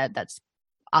 Enough said, that's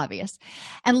obvious.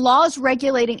 And laws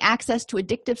regulating access to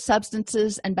addictive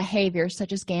substances and behaviors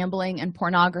such as gambling and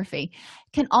pornography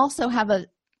can also have an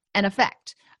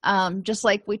effect. Just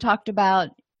like we talked about,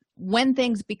 when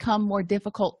things become more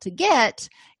difficult to get,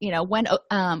 when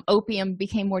opium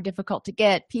became more difficult to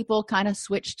get, people kind of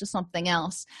switched to something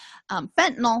else.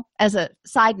 Fentanyl, as a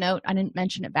side note, I didn't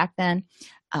mention it back then,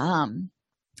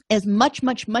 is much,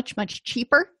 much, much, much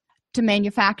cheaper to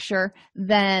manufacture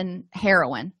than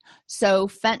heroin. So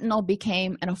fentanyl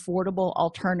became an affordable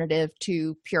alternative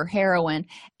to pure heroin,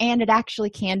 and it actually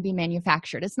can be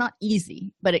manufactured. It's not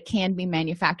easy, but it can be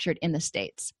manufactured in the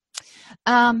States.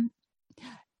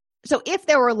 So if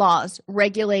there were laws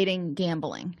regulating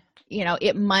gambling,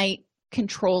 it might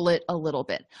control it a little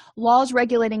bit. Laws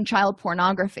regulating child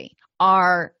pornography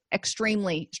are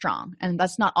extremely strong, and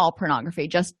that's not all pornography,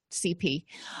 just CP.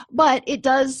 But it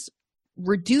does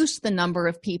reduce the number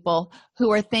of people who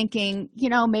are thinking,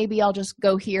 maybe I'll just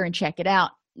go here and check it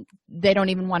out. They don't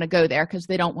even want to go there because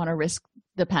they don't want to risk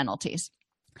the penalties.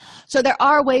 So there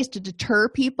are ways to deter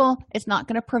people. It's not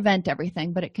going to prevent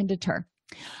everything, but it can deter.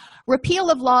 Repeal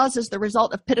of laws is the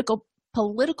result of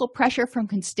political pressure from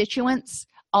constituents.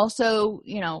 Also,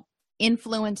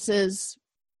 influences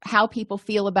how people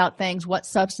feel about things, what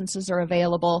substances are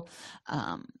available.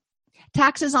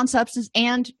 Taxes on substance,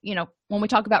 and when we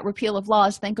talk about repeal of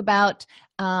laws, think about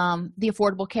the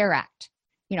Affordable Care Act.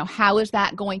 How is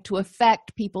that going to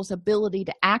affect people's ability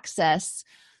to access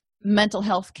mental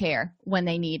health care when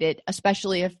they need it,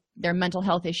 especially if their mental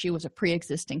health issue was a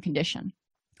pre-existing condition?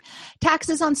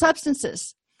 Taxes on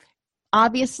substances.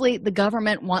 Obviously, the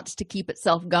government wants to keep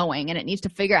itself going, and it needs to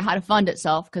figure out how to fund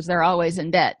itself because they're always in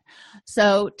debt.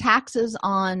 So taxes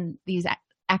on these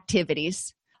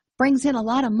activities brings in a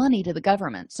lot of money to the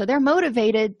government. So they're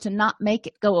motivated to not make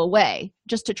it go away,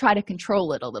 just to try to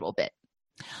control it a little bit.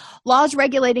 Laws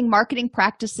regulating marketing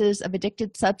practices of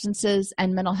addicted substances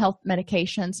and mental health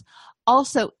medications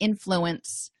also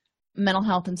influence mental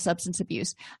health and substance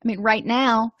abuse. I mean, right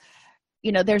now,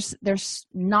 there's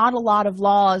not a lot of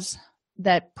laws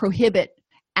that prohibit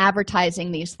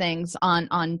advertising these things on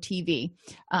TV,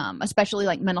 especially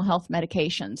like mental health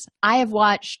medications. I have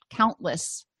watched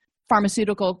countless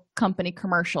pharmaceutical company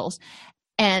commercials,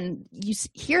 and you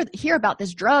hear about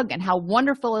this drug and how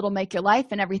wonderful it'll make your life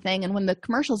and everything. And when the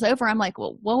commercial's over, I'm like,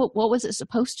 well, what was it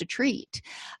supposed to treat?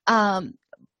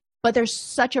 But there's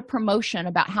such a promotion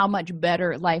about how much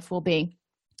better life will be.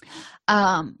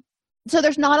 So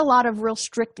there's not a lot of real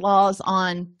strict laws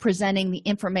on presenting the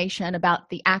information about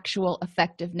the actual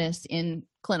effectiveness in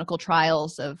clinical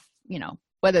trials of,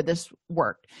 whether this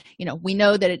worked. We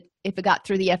know that if it got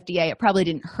through the FDA, it probably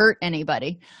didn't hurt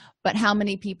anybody, but how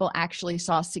many people actually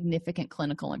saw significant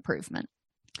clinical improvement?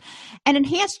 And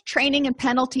enhanced training and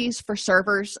penalties for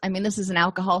servers. I mean, this is an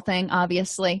alcohol thing,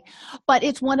 obviously, but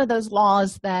it's one of those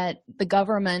laws that the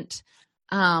government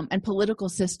and political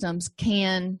systems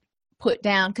can put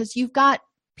down, because you've got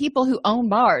people who own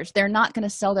bars. They're not going to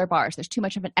sell their bars. There's too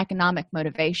much of an economic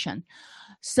motivation.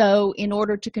 So in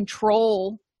order to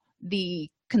control the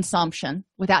consumption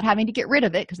without having to get rid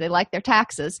of it, because they like their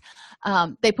taxes,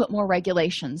 they put more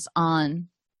regulations on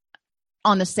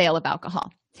the sale of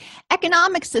alcohol.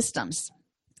 Economic systems,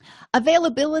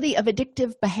 availability of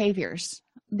addictive behaviors,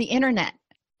 the internet.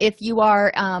 If you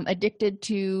are addicted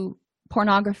to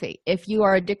pornography, if you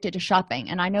are addicted to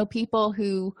shopping, and I know people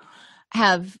who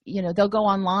have, they'll go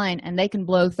online and they can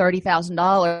blow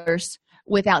 $30,000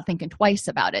 without thinking twice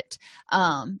about it.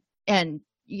 And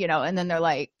then they're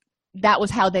like, that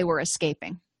was how they were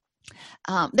escaping.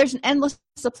 There's an endless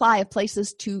supply of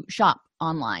places to shop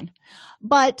online.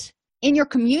 But in your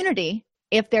community,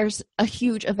 if there's a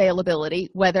huge availability,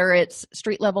 whether it's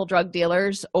street-level drug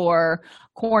dealers or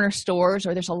corner stores,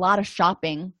 or there's a lot of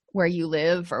shopping where you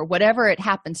live, or whatever it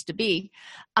happens to be,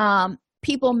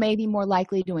 people may be more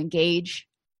likely to engage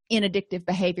in addictive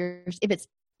behaviors if it's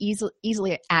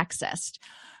easily accessed.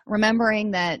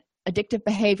 Remembering that addictive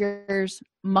behaviors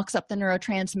mucks up the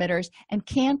neurotransmitters and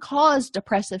can cause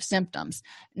depressive symptoms.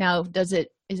 Now, is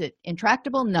it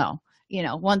intractable? No.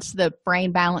 Once the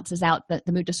brain balances out, the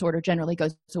mood disorder generally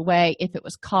goes away if it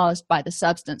was caused by the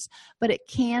substance, but it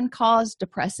can cause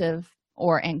depressive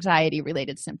or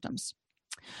anxiety-related symptoms.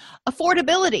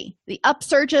 Affordability, the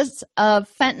upsurges of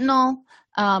fentanyl,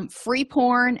 free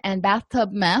porn, and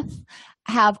bathtub meth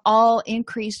have all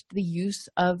increased the use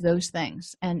of those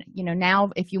things. And, now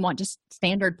if you want just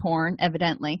standard porn,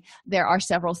 evidently, there are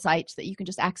several sites that you can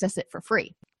just access it for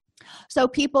free. So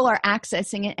people are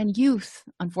accessing it, and youth,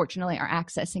 unfortunately, are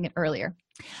accessing it earlier.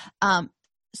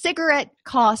 Cigarette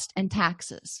cost and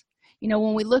taxes.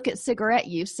 When we look at cigarette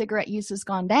use has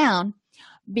gone down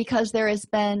because there has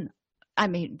been,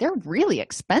 they're really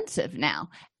expensive now,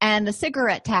 and the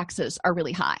cigarette taxes are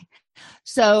really high.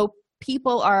 So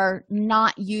people are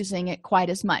not using it quite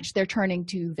as much. They're turning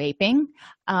to vaping,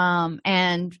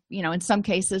 and in some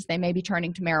cases they may be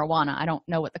turning to marijuana. I don't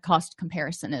know what the cost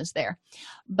comparison is there,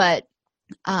 but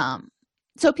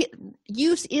so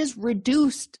use is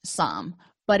reduced some,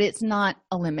 but it's not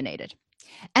eliminated.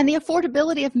 And the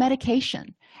affordability of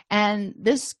medication, and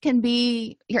this can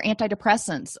be your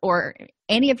antidepressants or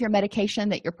any of your medication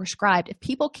that you're prescribed. If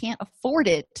people can't afford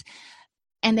it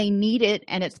and they need it,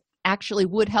 and it actually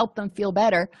would help them feel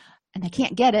better, and they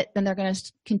can't get it, then they're going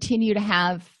to continue to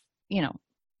have,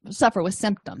 suffer with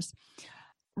symptoms.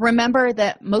 Remember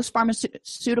that most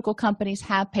pharmaceutical companies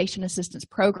have patient assistance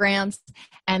programs,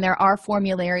 and there are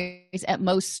formularies at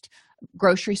most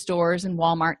grocery stores and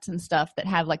Walmarts and stuff that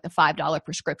have like the $5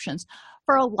 prescriptions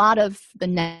for a lot of the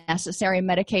necessary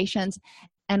medications.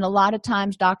 And a lot of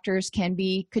times doctors can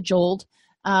be cajoled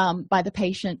by the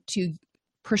patient to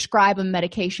prescribe a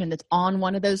medication that's on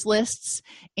one of those lists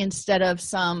instead of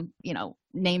some,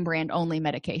 name brand only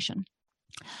medication.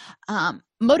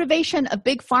 Motivation of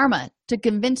big pharma to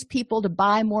convince people to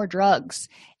buy more drugs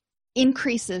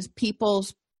increases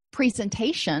people's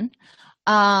presentation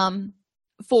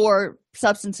for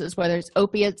substances, whether it's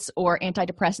opiates or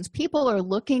antidepressants. People are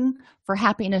looking for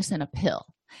happiness in a pill,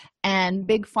 and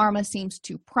big pharma seems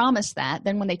to promise that.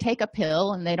 Then when they take a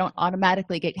pill and they don't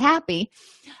automatically get happy,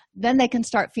 then they can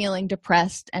start feeling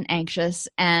depressed and anxious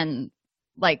and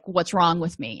like, what's wrong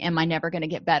with me? Am I never going to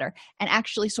get better? And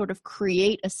actually sort of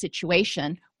create a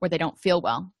situation where they don't feel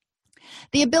well.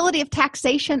 The ability of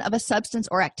taxation of a substance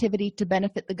or activity to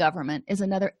benefit the government is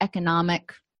another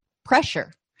economic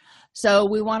pressure. So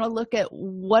we want to look at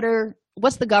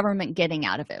what's the government getting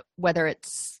out of it, whether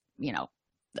it's,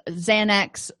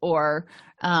 Xanax or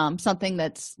something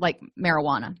that's like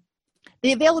marijuana.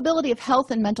 The availability of health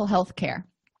and mental health care,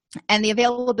 and the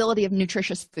availability of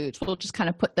nutritious foods. We'll just kind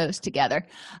of put those together.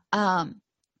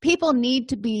 People need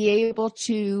to be able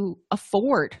to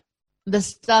afford the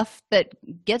stuff that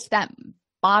gets that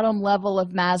bottom level of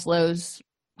Maslow's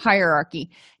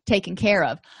hierarchy taken care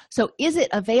of. So is it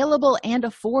available and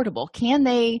affordable? Can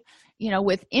they,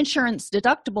 with insurance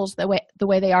deductibles the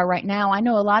way they are right now, I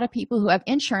know a lot of people who have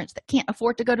insurance that can't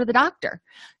afford to go to the doctor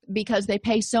because they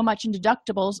pay so much in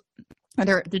deductibles,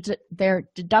 or their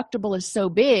deductible is so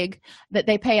big that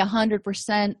they pay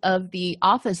 100% of the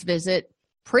office visit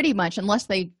pretty much unless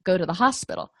they go to the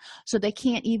hospital. So they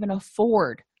can't even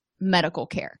afford medical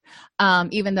care,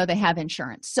 even though they have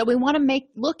insurance. So we want to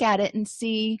look at it and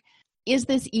see, is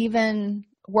this even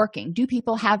working? Do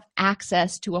people have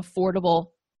access to affordable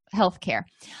health care?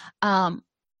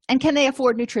 And can they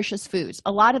afford nutritious foods?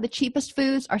 A lot of the cheapest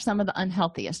foods are some of the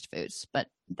unhealthiest foods, but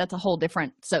that's a whole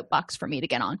different soapbox for me to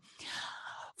get on.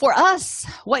 For us,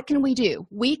 what can we do?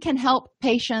 We can help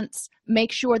patients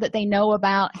make sure that they know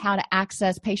about how to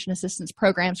access patient assistance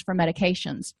programs for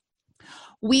medications.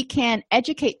 We can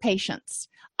educate patients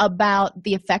about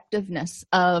the effectiveness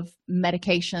of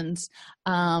medications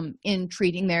in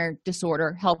treating their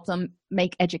disorder, help them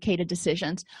make educated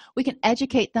decisions. We can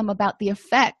educate them about the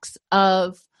effects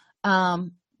of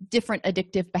different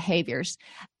addictive behaviors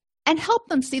and help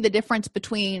them see the difference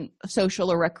between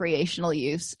social or recreational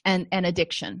use and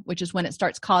addiction, which is when it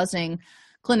starts causing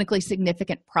clinically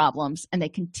significant problems and they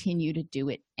continue to do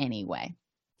it anyway.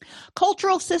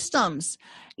 Cultural systems.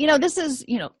 This is,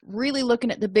 really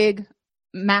looking at the big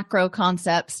macro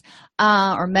concepts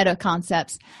or meta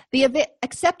concepts. The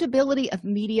acceptability of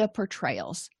media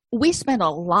portrayals. We spend a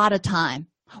lot of time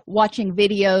watching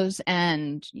videos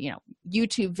and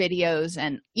YouTube videos,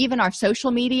 and even our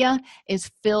social media is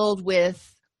filled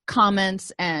with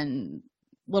comments and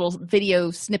little video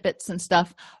snippets and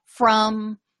stuff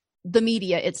from the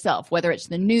media itself, whether it's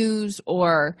the news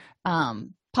or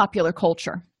popular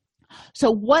culture.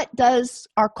 So what does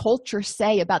our culture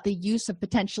say about the use of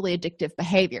potentially addictive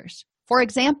behaviors? For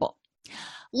example,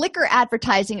 liquor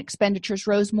advertising expenditures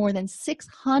rose more than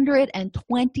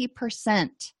 620%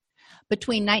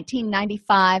 between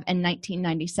 1995 and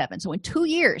 1997. So in 2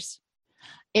 years,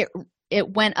 it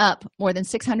went up more than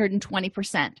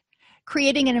 620%,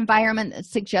 creating an environment that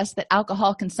suggests that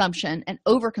alcohol consumption and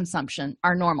overconsumption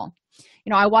are normal.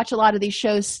 I watch a lot of these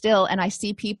shows still, and I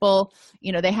see people,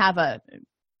 they have a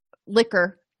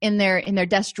liquor in their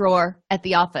desk drawer at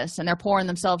the office, and they're pouring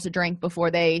themselves a drink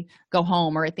before they go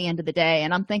home or at the end of the day.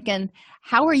 And I'm thinking,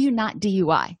 how are you not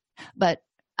DUI? But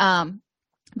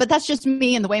that's just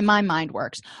me and the way my mind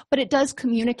works. But it does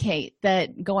communicate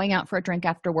that going out for a drink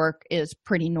after work is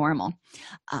pretty normal.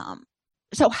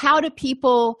 So how do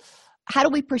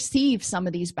we perceive some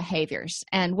of these behaviors?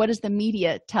 And what does the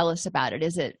media tell us about it?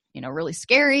 Is it, really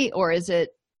scary, or is it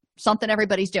something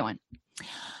everybody's doing?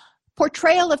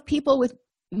 Portrayal of people with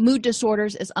mood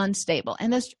disorders is unstable.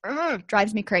 And this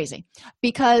drives me crazy,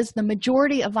 because the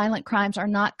majority of violent crimes are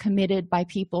not committed by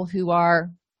people who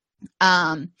are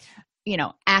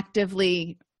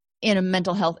actively in a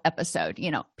mental health episode.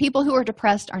 People who are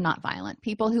depressed are not violent.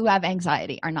 People who have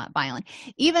anxiety are not violent.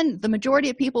 Even the majority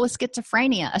of people with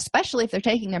schizophrenia, especially if they're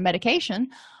taking their medication,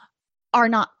 are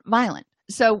not violent.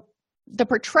 So the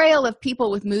portrayal of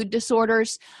people with mood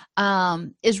disorders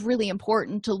is really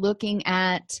important to looking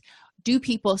at, do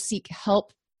people seek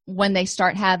help when they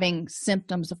start having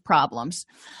symptoms of problems?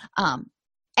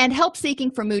 And help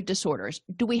seeking for mood disorders.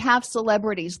 Do we have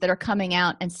celebrities that are coming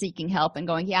out and seeking help and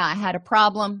going, yeah, I had a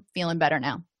problem, feeling better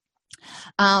now?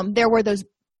 There were those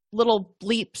little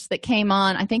bleeps that came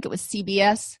on, I think it was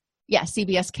CBS. Yeah,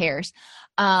 CBS Cares,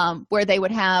 where they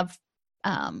would have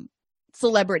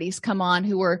celebrities come on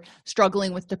who were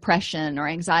struggling with depression or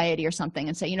anxiety or something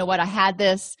and say, you know what, I had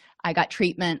this, I got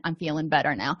treatment, I'm feeling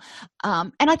better now.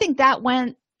 And I think that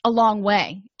went a long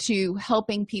way to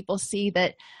helping people see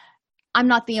that I'm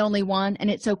not the only one,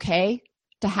 and it's okay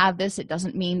to have this. It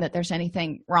doesn't mean that there's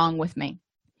anything wrong with me.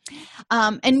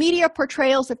 And media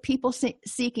portrayals of people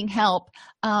seeking help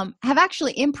have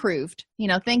actually improved.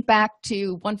 Think back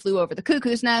to One Flew Over the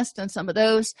Cuckoo's Nest and some of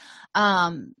those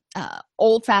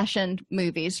old-fashioned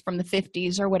movies from the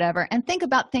 50s or whatever, and think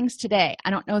about things today. I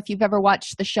don't know if you've ever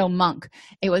watched the show Monk.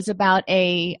 It was about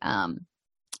a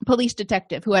police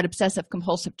detective who had obsessive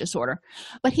compulsive disorder,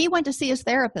 but he went to see his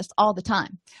therapist all the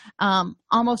time,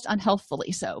 almost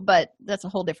unhealthfully so, but that's a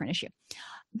whole different issue.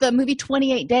 The movie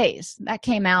 28 Days, that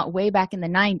came out way back in the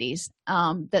 90s,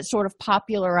 that sort of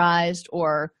popularized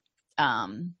or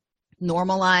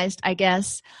normalized, I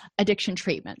guess, addiction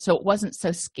treatment. So it wasn't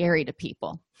so scary to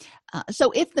people. So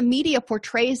if the media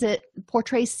portrays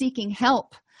seeking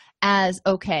help as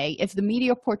okay, if the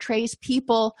media portrays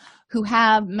people who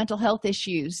have mental health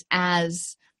issues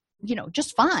as,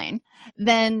 just fine,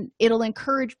 then it'll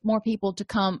encourage more people to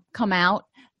come out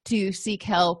to seek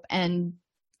help and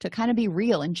to kind of be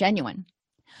real and genuine.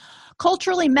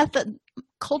 Culturally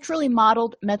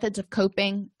modeled methods of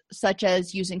coping, such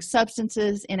as using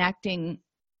substances, enacting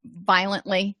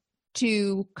violently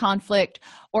to conflict,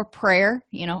 or prayer,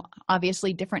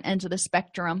 obviously different ends of the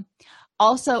spectrum,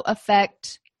 also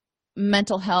affect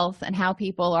mental health and how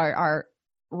people are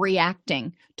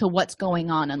reacting to what's going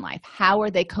on in life? How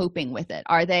are they coping with it?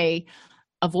 Are they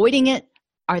avoiding it?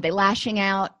 Are they lashing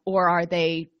out? Or are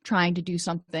they trying to do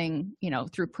something,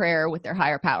 through prayer with their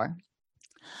higher power?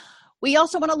 We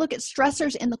also want to look at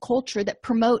stressors in the culture that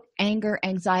promote anger,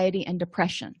 anxiety, and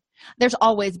depression. There's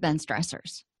always been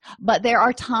stressors, but there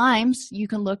are times you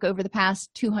can look over the past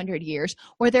 200 years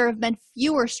where there have been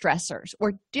fewer stressors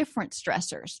or different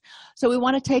stressors. So we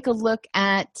want to take a look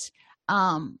at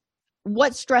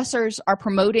what stressors are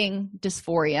promoting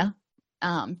dysphoria,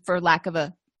 for lack of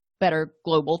a better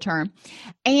global term,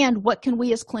 and what can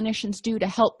we as clinicians do to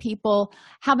help people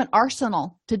have an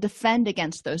arsenal to defend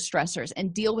against those stressors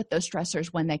and deal with those stressors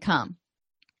when they come.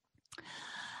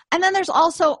 And then there's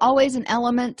also always an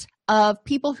element of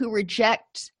people who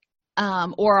reject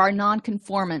or are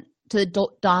non-conformant to the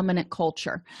dominant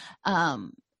culture.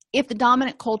 If the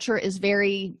dominant culture is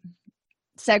very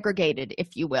segregated,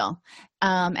 if you will,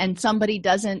 and somebody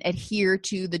doesn't adhere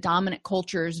to the dominant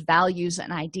culture's values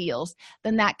and ideals,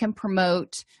 then that can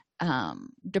promote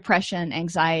depression,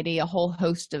 anxiety, a whole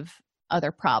host of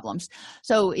other problems.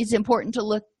 So it's important to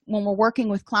look, when we're working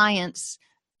with clients,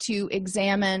 to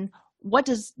examine what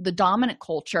does the dominant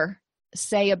culture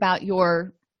say about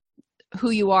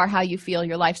who you are, how you feel,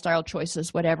 your lifestyle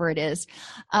choices, whatever it is,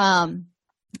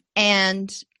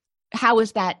 and how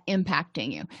is that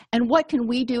impacting you? And what can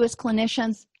we do as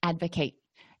clinicians? Advocate,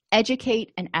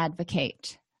 educate, and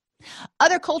advocate.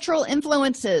 Other cultural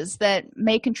influences that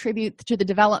may contribute to the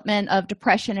development of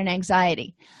depression and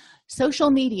anxiety. Social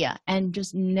media and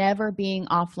just never being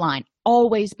offline,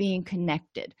 always being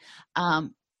connected,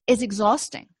 is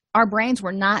exhausting. Our brains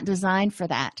were not designed for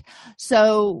that.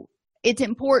 So it's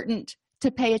important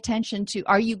to pay attention to,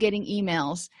 are you getting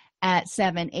emails at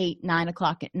 7, 8, 9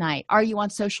 o'clock at night? Are you on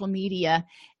social media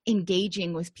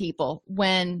engaging with people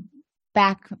when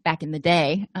back in the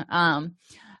day,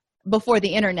 before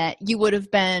the internet, you would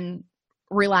have been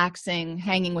relaxing,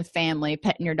 hanging with family,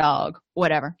 petting your dog,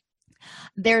 whatever.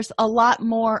 There's a lot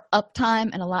more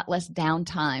uptime and a lot less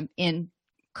downtime in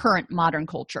current modern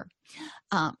culture.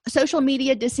 Social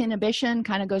media disinhibition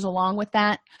kind of goes along with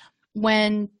that.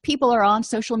 When people are on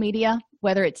social media,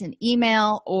 whether it's an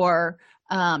email or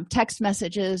text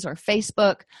messages or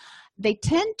Facebook, they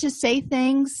tend to say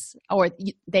things, or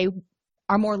they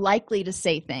are more likely to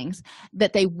say things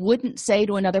that they wouldn't say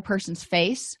to another person's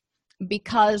face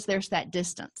because there's that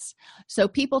distance. So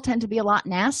people tend to be a lot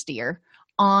nastier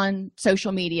on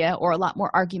social media, or a lot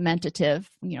more argumentative.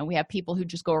 We have people who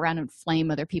just go around and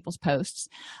flame other people's posts,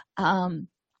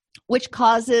 which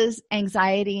causes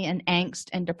anxiety and angst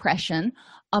and depression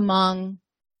among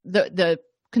the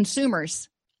consumers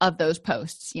of those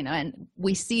posts, and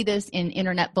we see this in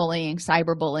internet bullying,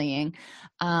 cyberbullying,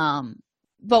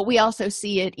 but we also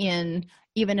see it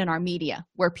even in our media,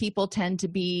 where people tend to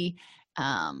be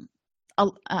a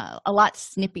lot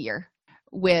snippier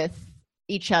with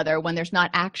each other when there's not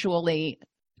actually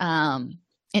an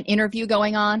interview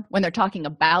going on. When they're talking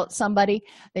about somebody,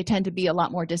 they tend to be a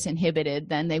lot more disinhibited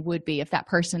than they would be if that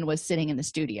person was sitting in the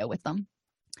studio with them.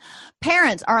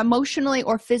 Parents are emotionally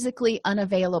or physically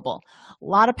unavailable. A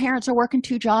lot of parents are working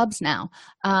 2 jobs now.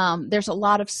 There's a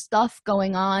lot of stuff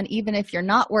going on, even if you're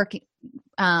not working.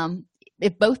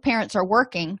 If both parents are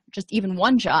working, just even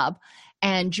one job,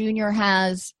 and Junior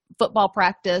has football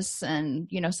practice and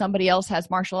somebody else has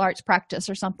martial arts practice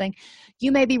or something,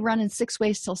 you may be running 6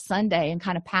 ways till Sunday and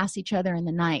kind of pass each other in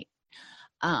the night.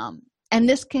 And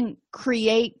this can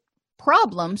create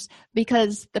problems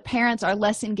because the parents are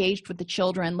less engaged with the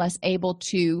children, less able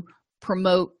to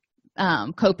promote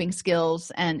coping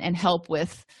skills and help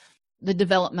with the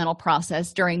developmental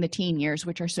process during the teen years,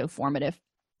 which are so formative.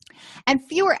 And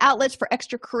fewer outlets for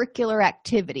extracurricular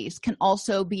activities can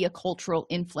also be a cultural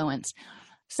influence.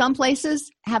 Some places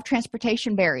have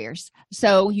transportation barriers,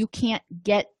 so you can't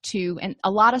get to, and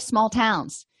a lot of small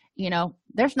towns,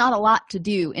 there's not a lot to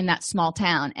do in that small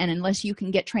town, and unless you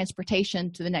can get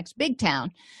transportation to the next big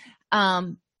town,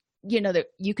 that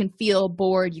you can feel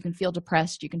bored, you can feel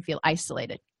depressed, you can feel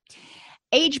isolated.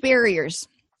 Age barriers.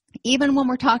 Even when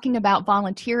we're talking about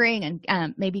volunteering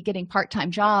and maybe getting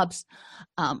part-time jobs,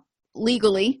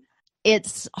 legally,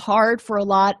 it's hard for a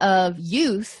lot of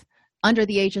youth under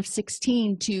the age of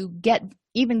 16 to get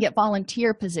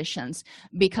volunteer positions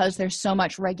because there's so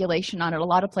much regulation on it. A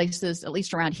lot of places, at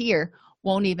least around here,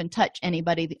 won't even touch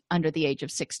anybody under the age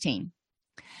of 16.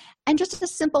 And just a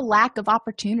simple lack of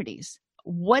opportunities.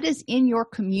 What is in your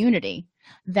community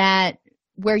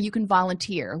where you can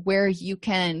volunteer, where you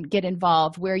can get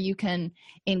involved, where you can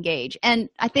engage? And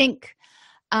I think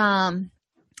meetup.com,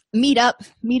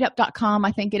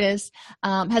 I think it is,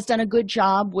 has done a good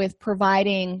job with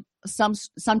providing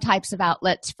some types of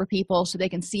outlets for people so they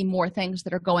can see more things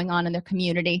that are going on in their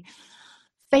community.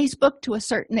 Facebook, to a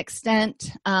certain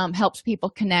extent, helps people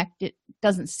connect. It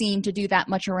doesn't seem to do that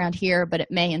much around here, but it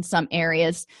may in some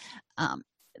areas.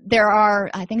 There are,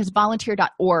 I think it's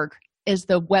volunteer.org is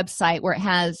the website where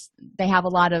they have a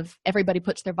lot of, everybody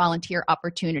puts their volunteer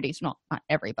opportunities. Well, not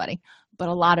everybody, but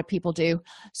a lot of people do.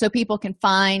 So people can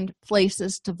find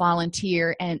places to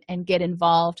volunteer and get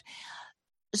involved.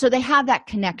 So they have that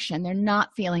connection. They're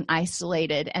not feeling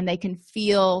isolated, and they can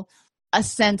feel a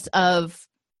sense of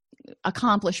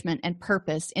accomplishment and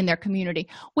purpose in their community,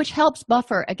 which helps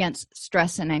buffer against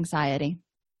stress and anxiety.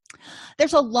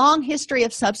 There's a long history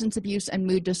of substance abuse and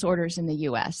mood disorders in the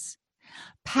U.S.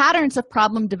 Patterns of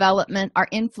problem development are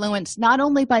influenced not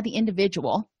only by the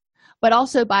individual, but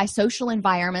also by social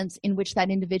environments in which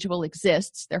that individual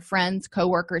exists, their friends,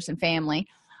 coworkers, and family.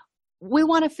 We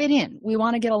want to fit in. We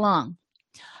want to get along.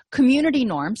 Community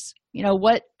norms,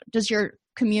 what does your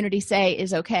community say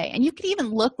is okay? And you can even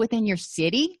look within your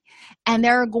city, and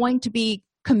there are going to be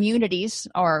communities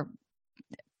or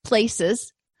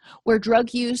places where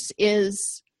drug use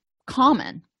is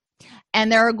common.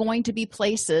 And there are going to be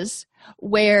places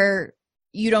where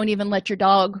you don't even let your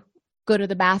dog go to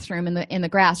the bathroom in the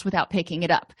grass without picking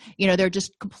it up. They're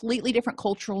just completely different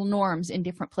cultural norms in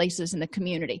different places in the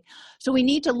community. So we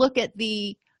need to look at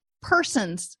the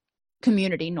person's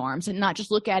community norms and not just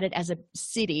look at it as a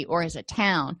city or as a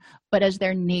town, but as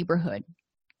their neighborhood.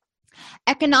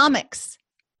 Economics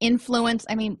influence,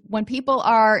 when people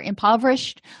are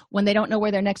impoverished, when they don't know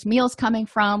where their next meal is coming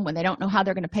from, when they don't know how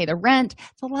they're going to pay the rent,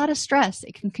 it's a lot of stress.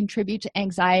 It can contribute to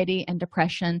anxiety and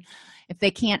depression if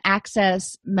they can't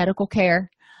access medical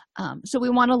care. So we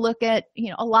want to look at,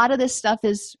 a lot of this stuff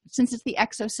is, since it's the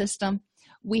exosystem,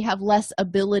 we have less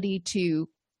ability to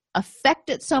affect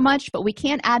it so much, but we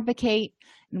can advocate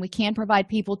and we can provide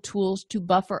people tools to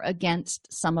buffer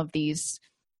against some of these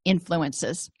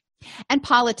influences. And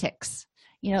politics,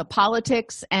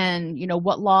 politics and,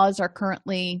 what laws are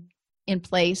currently in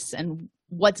place and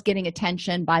what's getting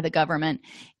attention by the government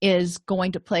is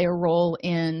going to play a role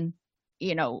in,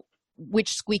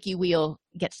 which squeaky wheel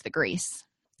gets the grease.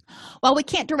 While we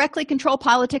can't directly control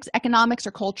politics, economics,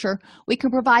 or culture, we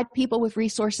can provide people with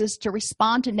resources to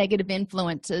respond to negative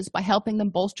influences by helping them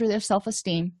bolster their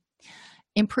self-esteem,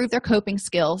 improve their coping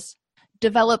skills,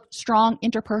 develop strong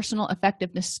interpersonal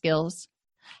effectiveness skills,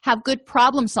 have good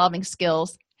problem-solving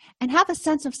skills, and have a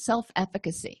sense of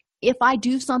self-efficacy. If I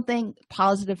do something,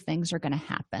 positive things are going to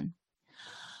happen.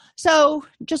 So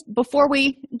just before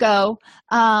we go,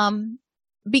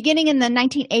 beginning in the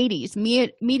 1980s,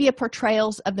 media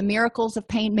portrayals of the miracles of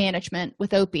pain management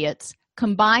with opiates,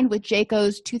 combined with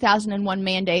JACO's 2001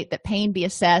 mandate that pain be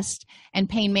assessed and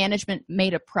pain management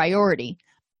made a priority,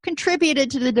 contributed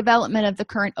to the development of the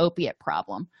current opiate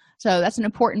problem. So that's an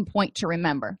important point to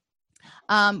remember.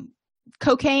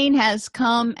 Cocaine has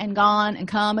come and gone and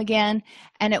come again,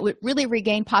 and it would really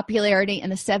regain popularity in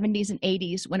the 70s and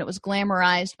 80s when it was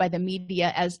glamorized by the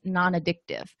media as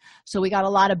non-addictive. So we got a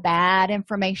lot of bad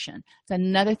information. So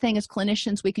another thing as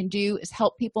clinicians we can do is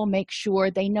help people make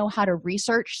sure they know how to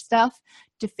research stuff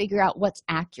to figure out what's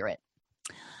accurate.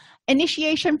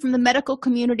 Initiation from the medical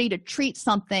community to treat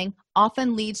something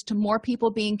often leads to more people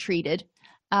being treated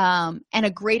and a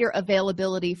greater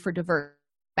availability for diversity.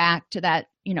 Back to that,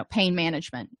 pain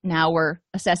management. Now we're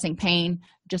assessing pain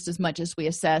just as much as we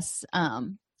assess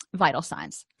vital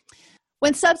signs.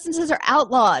 When substances are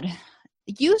outlawed,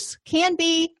 use can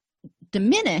be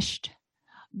diminished,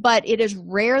 but it is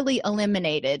rarely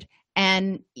eliminated.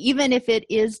 And even if it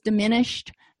is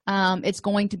diminished, it's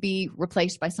going to be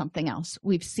replaced by something else.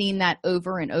 We've seen that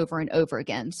over and over and over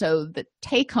again. So the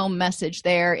take-home message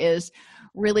there is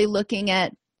really looking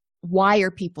at, why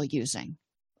are people using?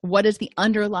 What is the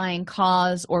underlying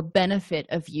cause or benefit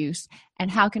of use, and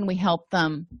how can we help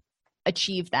them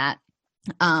achieve that?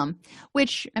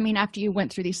 Which, after you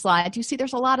went through these slides, you see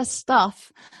there's a lot of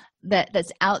stuff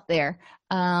that's out there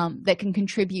that can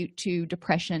contribute to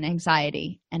depression,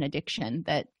 anxiety, and addiction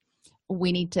that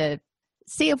we need to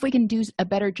see if we can do a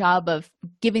better job of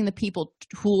giving people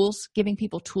tools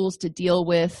to deal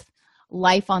with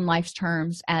life on life's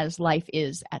terms as life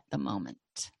is at the moment.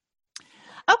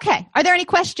 Okay, are there any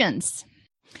questions?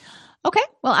 Okay,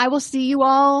 well, I will see you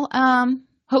all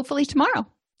hopefully tomorrow.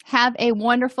 Have a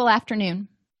wonderful afternoon.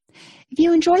 If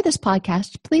you enjoy this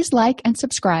podcast, please like and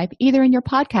subscribe either in your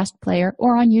podcast player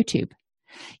or on YouTube.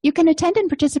 You can attend and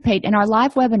participate in our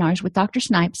live webinars with Dr.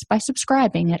 Snipes by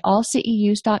subscribing at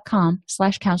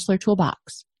allceus.com/counselor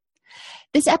toolbox.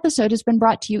 This episode has been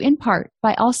brought to you in part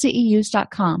by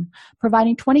allceus.com,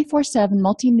 providing 24/7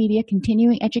 multimedia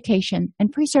continuing education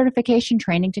and pre-certification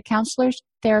training to counselors,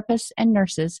 therapists, and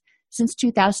nurses since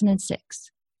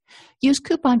 2006. Use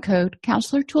coupon code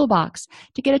Counselor Toolbox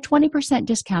to get a 20%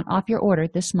 discount off your order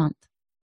this month.